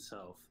 copied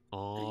himself.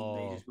 Oh,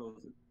 they just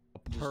both, a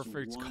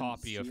perfect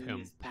copy of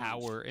him,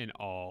 power and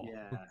all.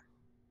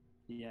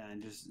 Yeah,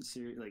 and just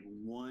like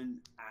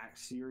one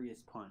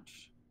serious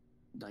punch,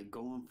 like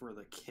going for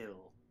the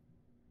kill.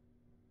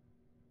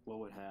 What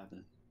would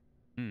happen?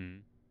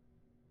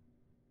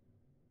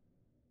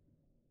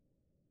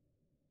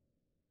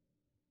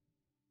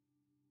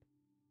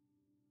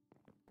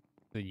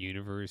 The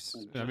universe.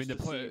 Like, I mean,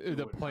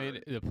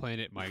 the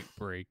planet might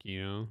break.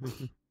 You know.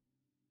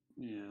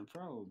 Yeah,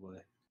 probably.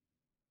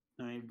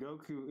 I mean,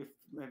 Goku. If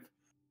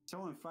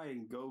someone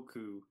fighting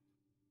Goku,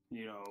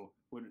 you know,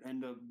 would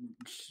end up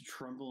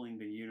trembling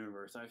the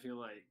universe, I feel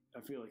like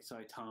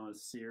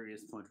Saitama's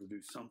serious punch would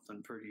do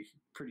something pretty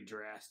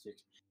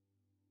drastic.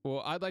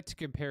 Well, I'd like to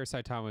compare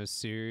Saitama's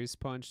serious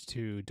punch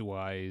to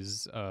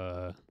Dwai's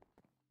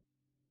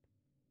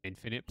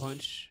infinite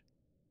punch.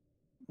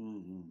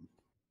 Mm-hmm.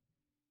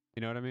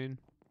 You know what I mean?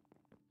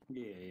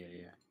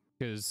 Yeah.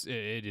 Because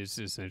it is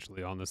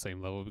essentially on the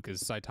same level,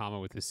 because Saitama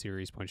with his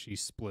serious punch, he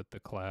split the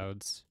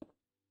clouds.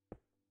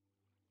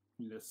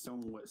 The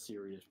somewhat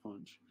serious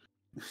punch.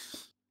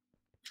 It's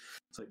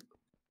like,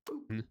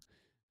 boop.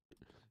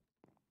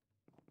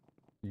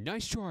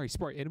 Nice try,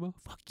 Sprite Anima.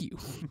 Fuck you.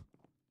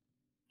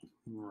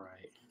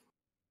 Right.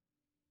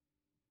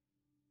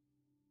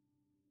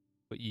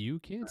 But you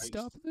can't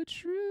stop the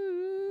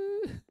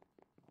truth.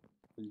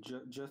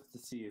 Just to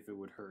see if it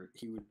would hurt,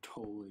 he would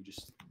totally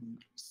just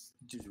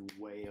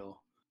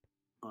wail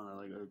on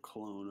like a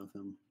clone of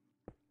him.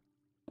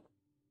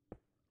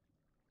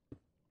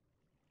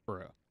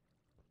 Bro.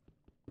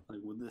 Like,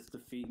 would this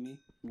defeat me?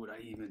 Would I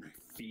even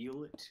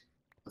feel it?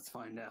 Let's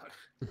find out.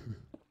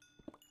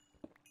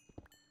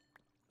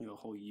 Make a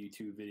whole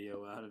YouTube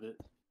video out of it.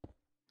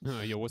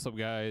 Yo, what's up,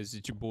 guys?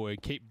 It's your boy,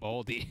 Kate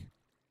Baldy.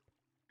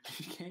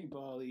 Kate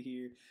Baldy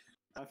here.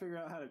 I figured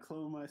out how to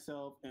clone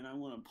myself, and I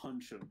want to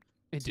punch him.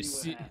 And to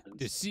See what happens.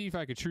 to see if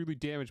I could truly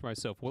damage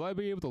myself. Will I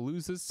be able to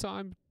lose this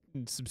time?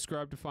 And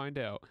subscribe to find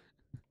out.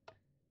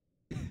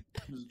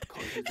 Just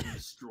punches and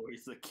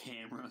destroys the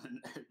camera, and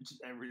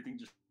just everything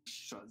just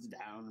shuts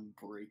down and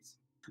breaks.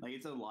 Like,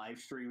 it's a live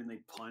stream, and they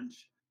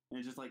punch, and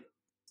it's just like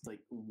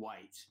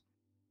white.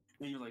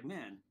 And you're like,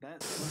 man,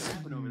 that's what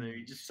happened over there.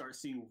 You just start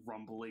seeing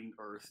rumbling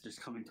earth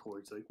just coming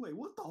towards you. Like, wait,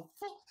 what the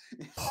fuck?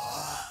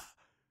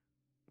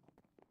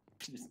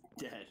 Just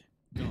dead,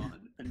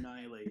 gone,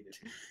 annihilated,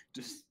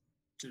 just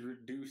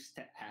reduced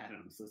to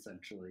atoms,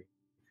 essentially.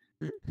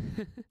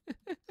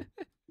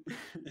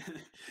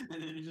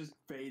 And then it just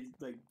fades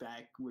like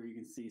back where you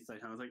can see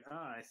Saitama. I was like,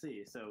 ah, I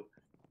see. So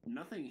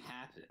nothing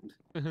happened.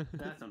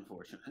 That's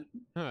unfortunate.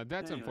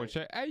 That's Anyway.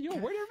 unfortunate. Hey, yo,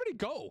 where'd everybody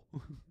go?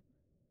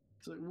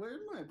 It's like, where'd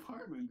my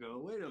apartment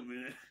go? Wait a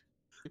minute.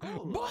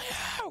 Hold My on.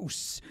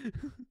 house!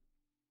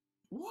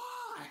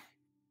 Why?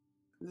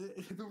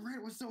 The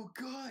rent was so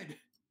good.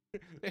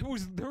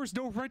 There was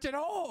no rent at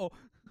all.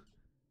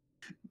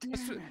 Damn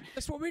That's, it.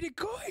 that's what made it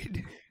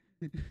good.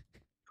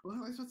 What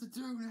am I supposed to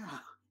do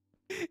now?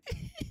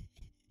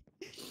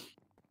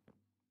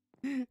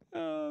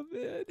 Oh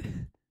man.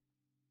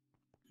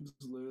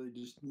 It's literally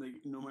just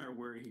like no matter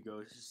where he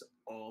goes, it's just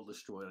all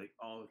destroyed. Like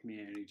all of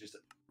humanity just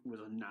was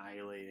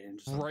annihilated and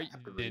just Right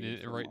evaporated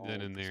then, from right all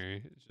then of and this- there,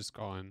 it's just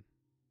gone.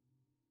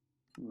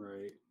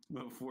 Right.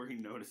 But before he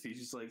noticed, he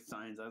just like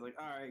signs. I was like,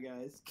 "All right,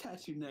 guys,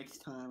 catch you next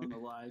time on the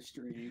live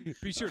stream."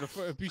 Be sure to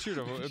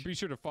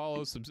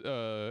follow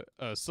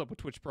sub with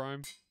Twitch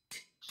Prime.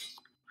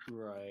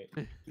 Right.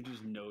 He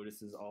just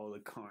notices all the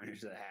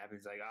carnage that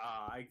happens. Like,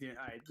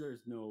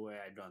 there's no way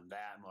I've done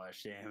that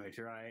much damage,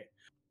 right?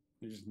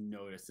 He just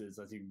notices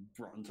as he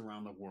runs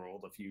around the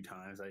world a few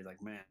times. He's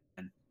like, man,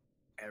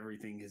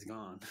 everything is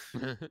gone.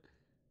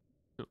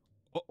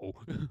 Uh-oh.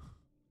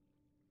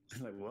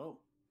 He's like, well,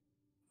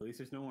 at least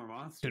there's no more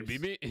monsters. Could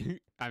it be me?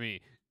 I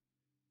mean,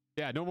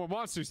 yeah, no more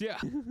monsters, yeah.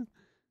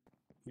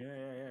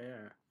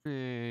 Yeah.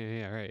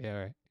 Yeah,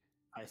 right.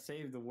 I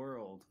saved the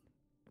world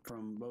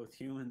from both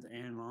humans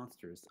and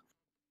monsters.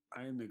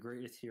 I am the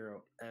greatest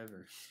hero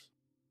ever.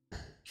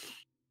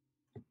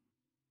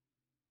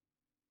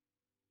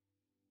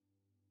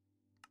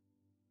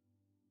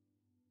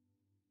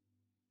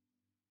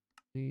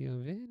 The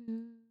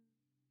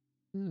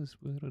Venus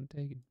wouldn't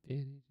take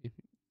advantage of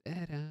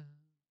that.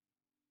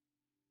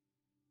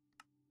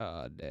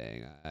 Oh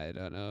dang, I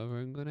don't know if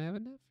I'm gonna have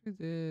enough for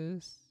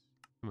this.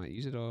 I might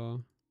use it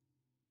all.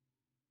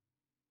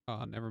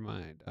 Oh, never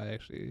mind. I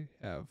actually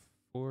have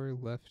 4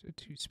 left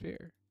to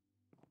spare.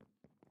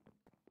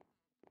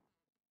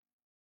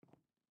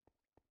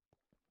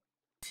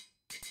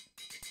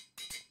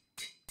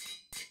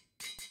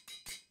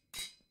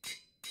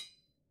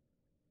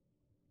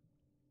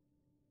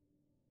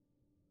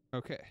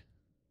 Okay.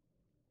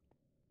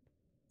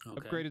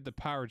 Upgraded the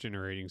power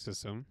generating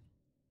system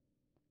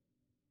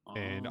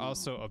and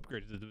also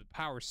upgraded the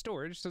power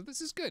storage. So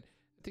this is good.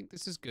 I think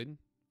this is good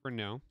for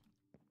now.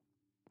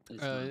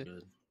 It's not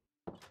good.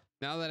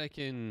 Now that I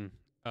can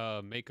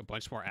make a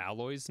bunch more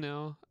alloys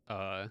now,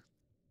 I'm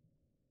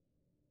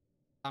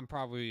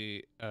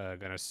probably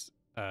gonna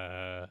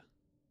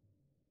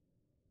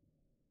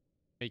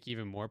make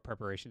even more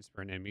preparations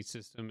for an enemy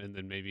system, and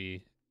then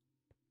maybe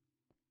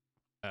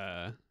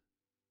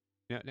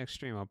next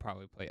stream I'll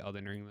probably play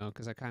Elden Ring though,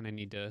 because I kind of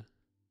need to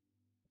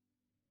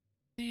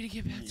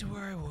get back to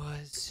where I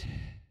was.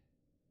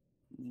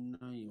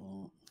 No, you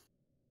won't.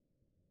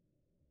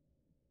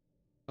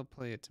 I'll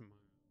play it tomorrow.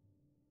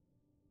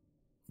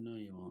 No,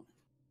 you won't.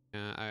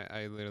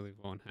 I literally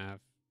won't have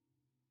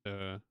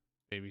to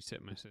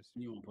babysit my sister.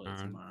 You won't play it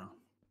tomorrow.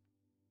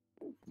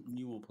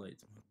 You won't play it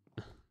tomorrow.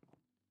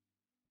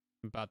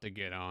 I'm about to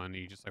get on.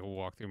 You just like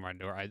walk through my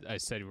door. I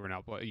said you're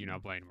not playing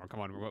anymore. Come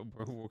on,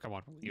 come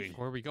on. We're leaving.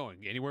 Where are we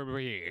going? Anywhere but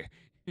here.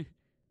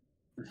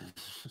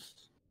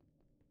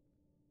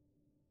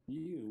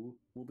 You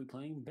will be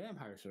playing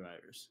Vampire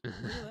Survivors. Look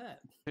at that.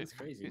 That's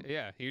crazy.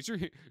 Yeah,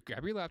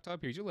 grab your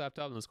laptop. Here's your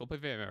laptop, and let's go play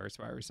Vampire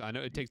Survivors. I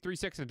know it takes 3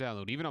 seconds to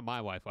download, even on my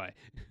Wi-Fi.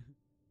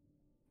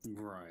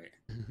 Right.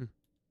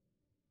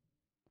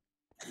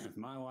 If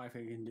my Wi-Fi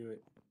can do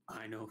it,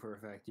 I know for a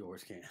fact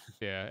yours can.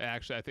 Yeah,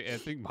 actually, I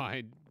think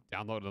mine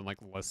downloaded in like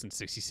less than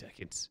 60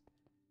 seconds.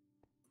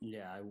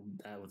 Yeah,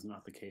 that was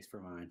not the case for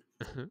mine.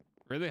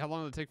 Really? How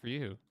long did it take for you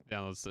to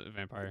download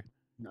Vampire?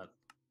 Not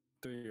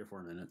 3 or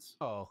 4 minutes.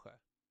 Oh, okay.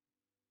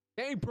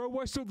 Hey, bro,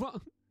 why so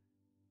long?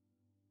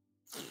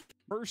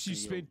 First, you Hey,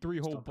 yo, spent 3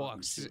 whole stop talking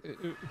bucks. shit.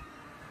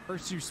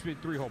 First, you spent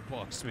 3 whole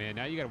bucks, man.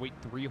 Now you gotta wait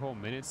 3 whole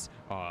minutes.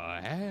 Oh,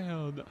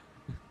 hell no.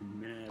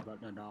 Man,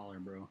 about $1,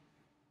 bro.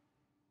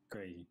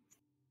 Crazy.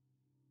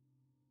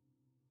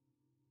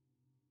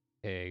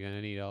 Hey,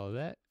 gonna need all of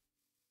that.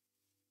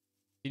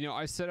 You know,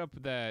 I set up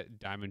that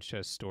diamond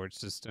chest storage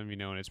system, you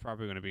know, and it's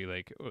probably going to be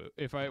like,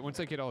 if I once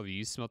I get all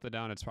these smelted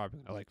down, it's probably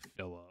going to like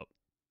fill up.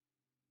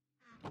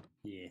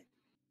 Yeah.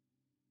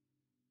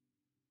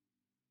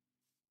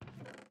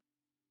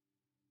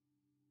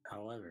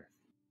 However,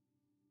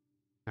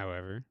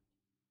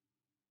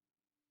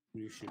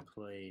 you should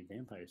play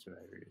Vampire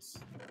Survivors.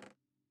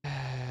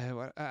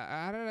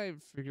 how did I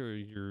figure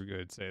you were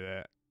going to say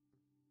that?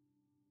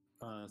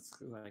 It's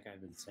like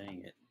I've been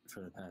saying it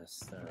for the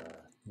past,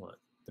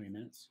 3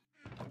 minutes?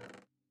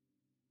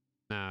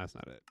 Nah, that's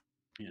not it.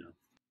 You know,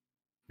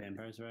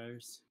 Vampire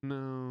Survivors?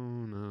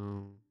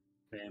 No.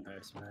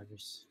 Vampire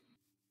Survivors.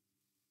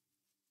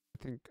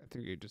 I think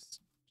you're just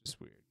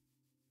weird.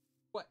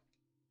 What?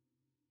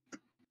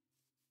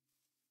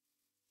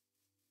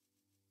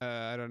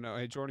 I don't know.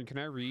 Hey, Jordan, can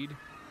I read?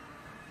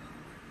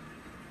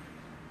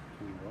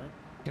 What?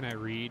 Can I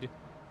read?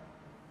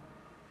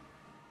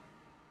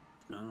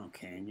 Oh,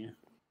 can you?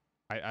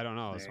 I don't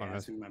know. Are That's you what I'm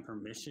asking my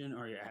permission,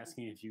 or are you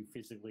asking if you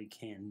physically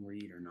can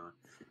read or not?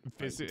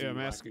 I'm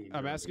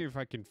asking if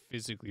I can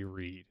physically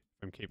read.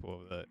 If I'm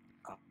capable of that.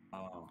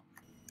 Oh.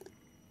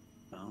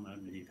 I don't know.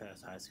 Did you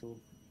pass high school?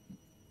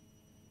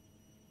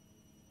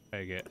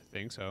 I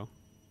think so.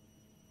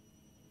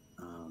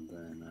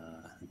 Then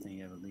I think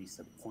you have at least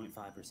a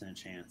 0.5%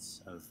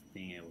 chance of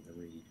being able to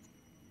read.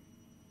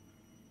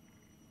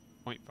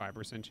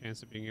 0.5%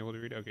 chance of being able to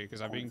read. Okay,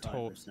 because I'm being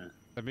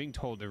 0.5%.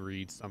 told to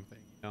read something.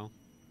 You know.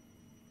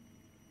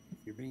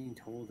 You're being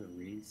told to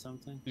read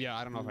something? Yeah,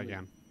 I don't know if I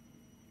can.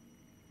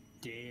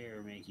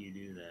 Dare make you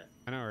do that.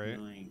 I know, right?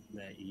 Knowing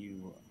that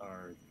you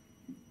are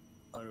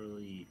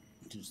utterly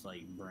just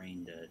like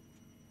brain dead.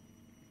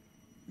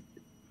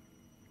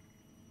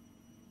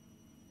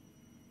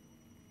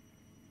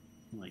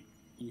 Like,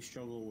 you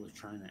struggle with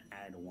trying to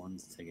add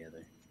ones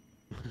together.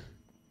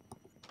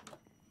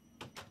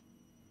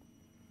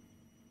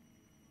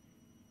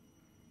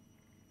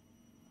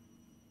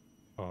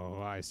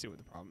 Oh, I see what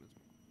the problem is.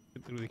 I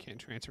literally can't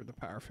transfer the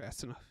power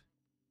fast enough.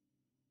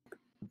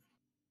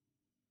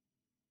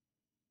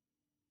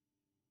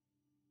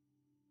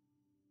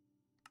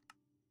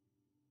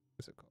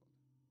 What's it called?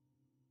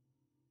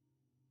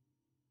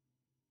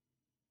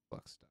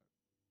 Flux stock.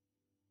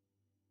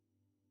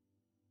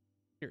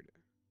 Here it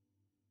is.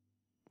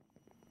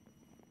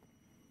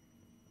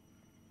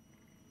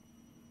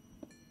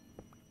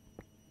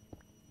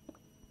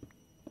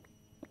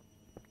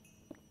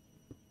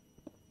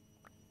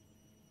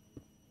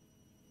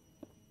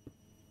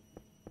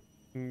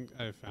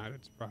 I found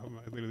its problem.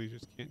 I literally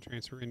just can't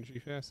transfer energy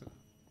fast enough.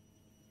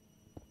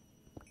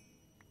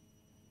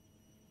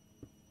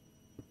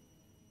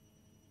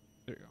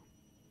 There you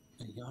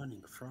go. A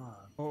yawning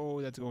frog. Oh,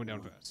 that's going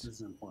down fast. This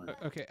is important.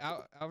 Okay,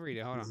 I'll read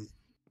it. Hold on.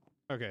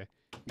 Okay,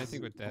 I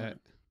think with that.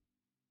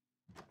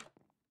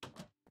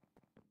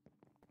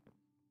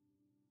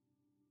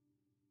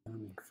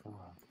 Yawning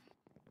frog.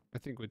 I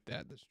think with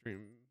that, the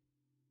stream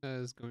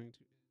is going to.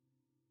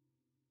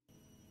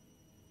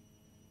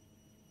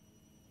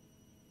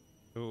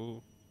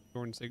 So,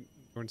 Jordan,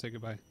 say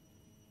goodbye.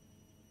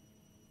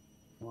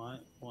 Why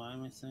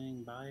am I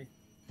saying bye?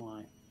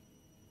 Why?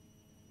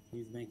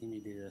 Who's making me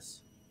do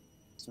this?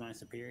 It's my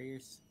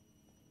superiors?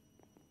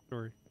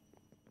 Sorry.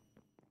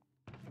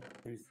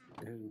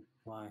 Who?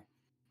 Why?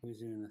 Who's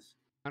doing this?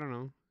 I don't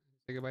know.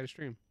 Say goodbye to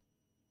stream.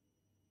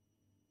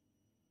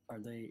 Are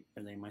they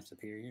my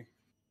superior?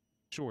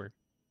 Sure.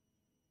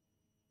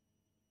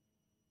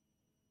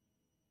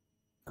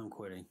 I'm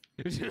quitting.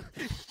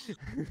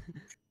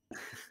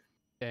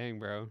 Dang,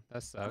 bro,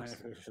 that sucks. I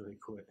officially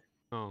quit.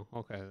 Oh,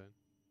 okay then.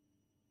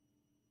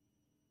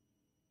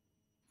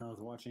 I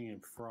was watching a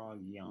frog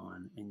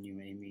yawn, and you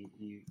made me.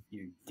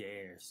 You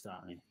dare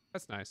stop me?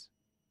 That's nice.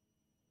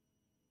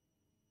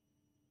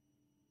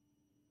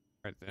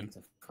 Right then. It's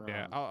a frog.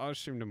 Yeah, I'll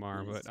stream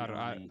tomorrow, It's but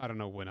I yawning. don't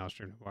know when I'll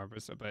stream tomorrow. But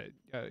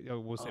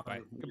we'll say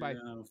bye. You're Goodbye.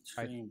 gonna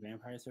stream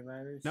Vampire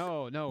Survivors?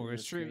 No, You're we're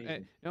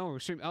streaming. No, we're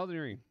streaming Elden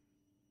Ring.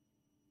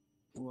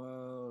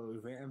 Whoa,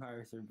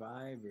 Vampire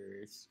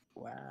Survivors!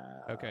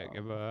 Wow. Okay,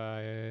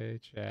 goodbye,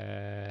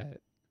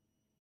 chat.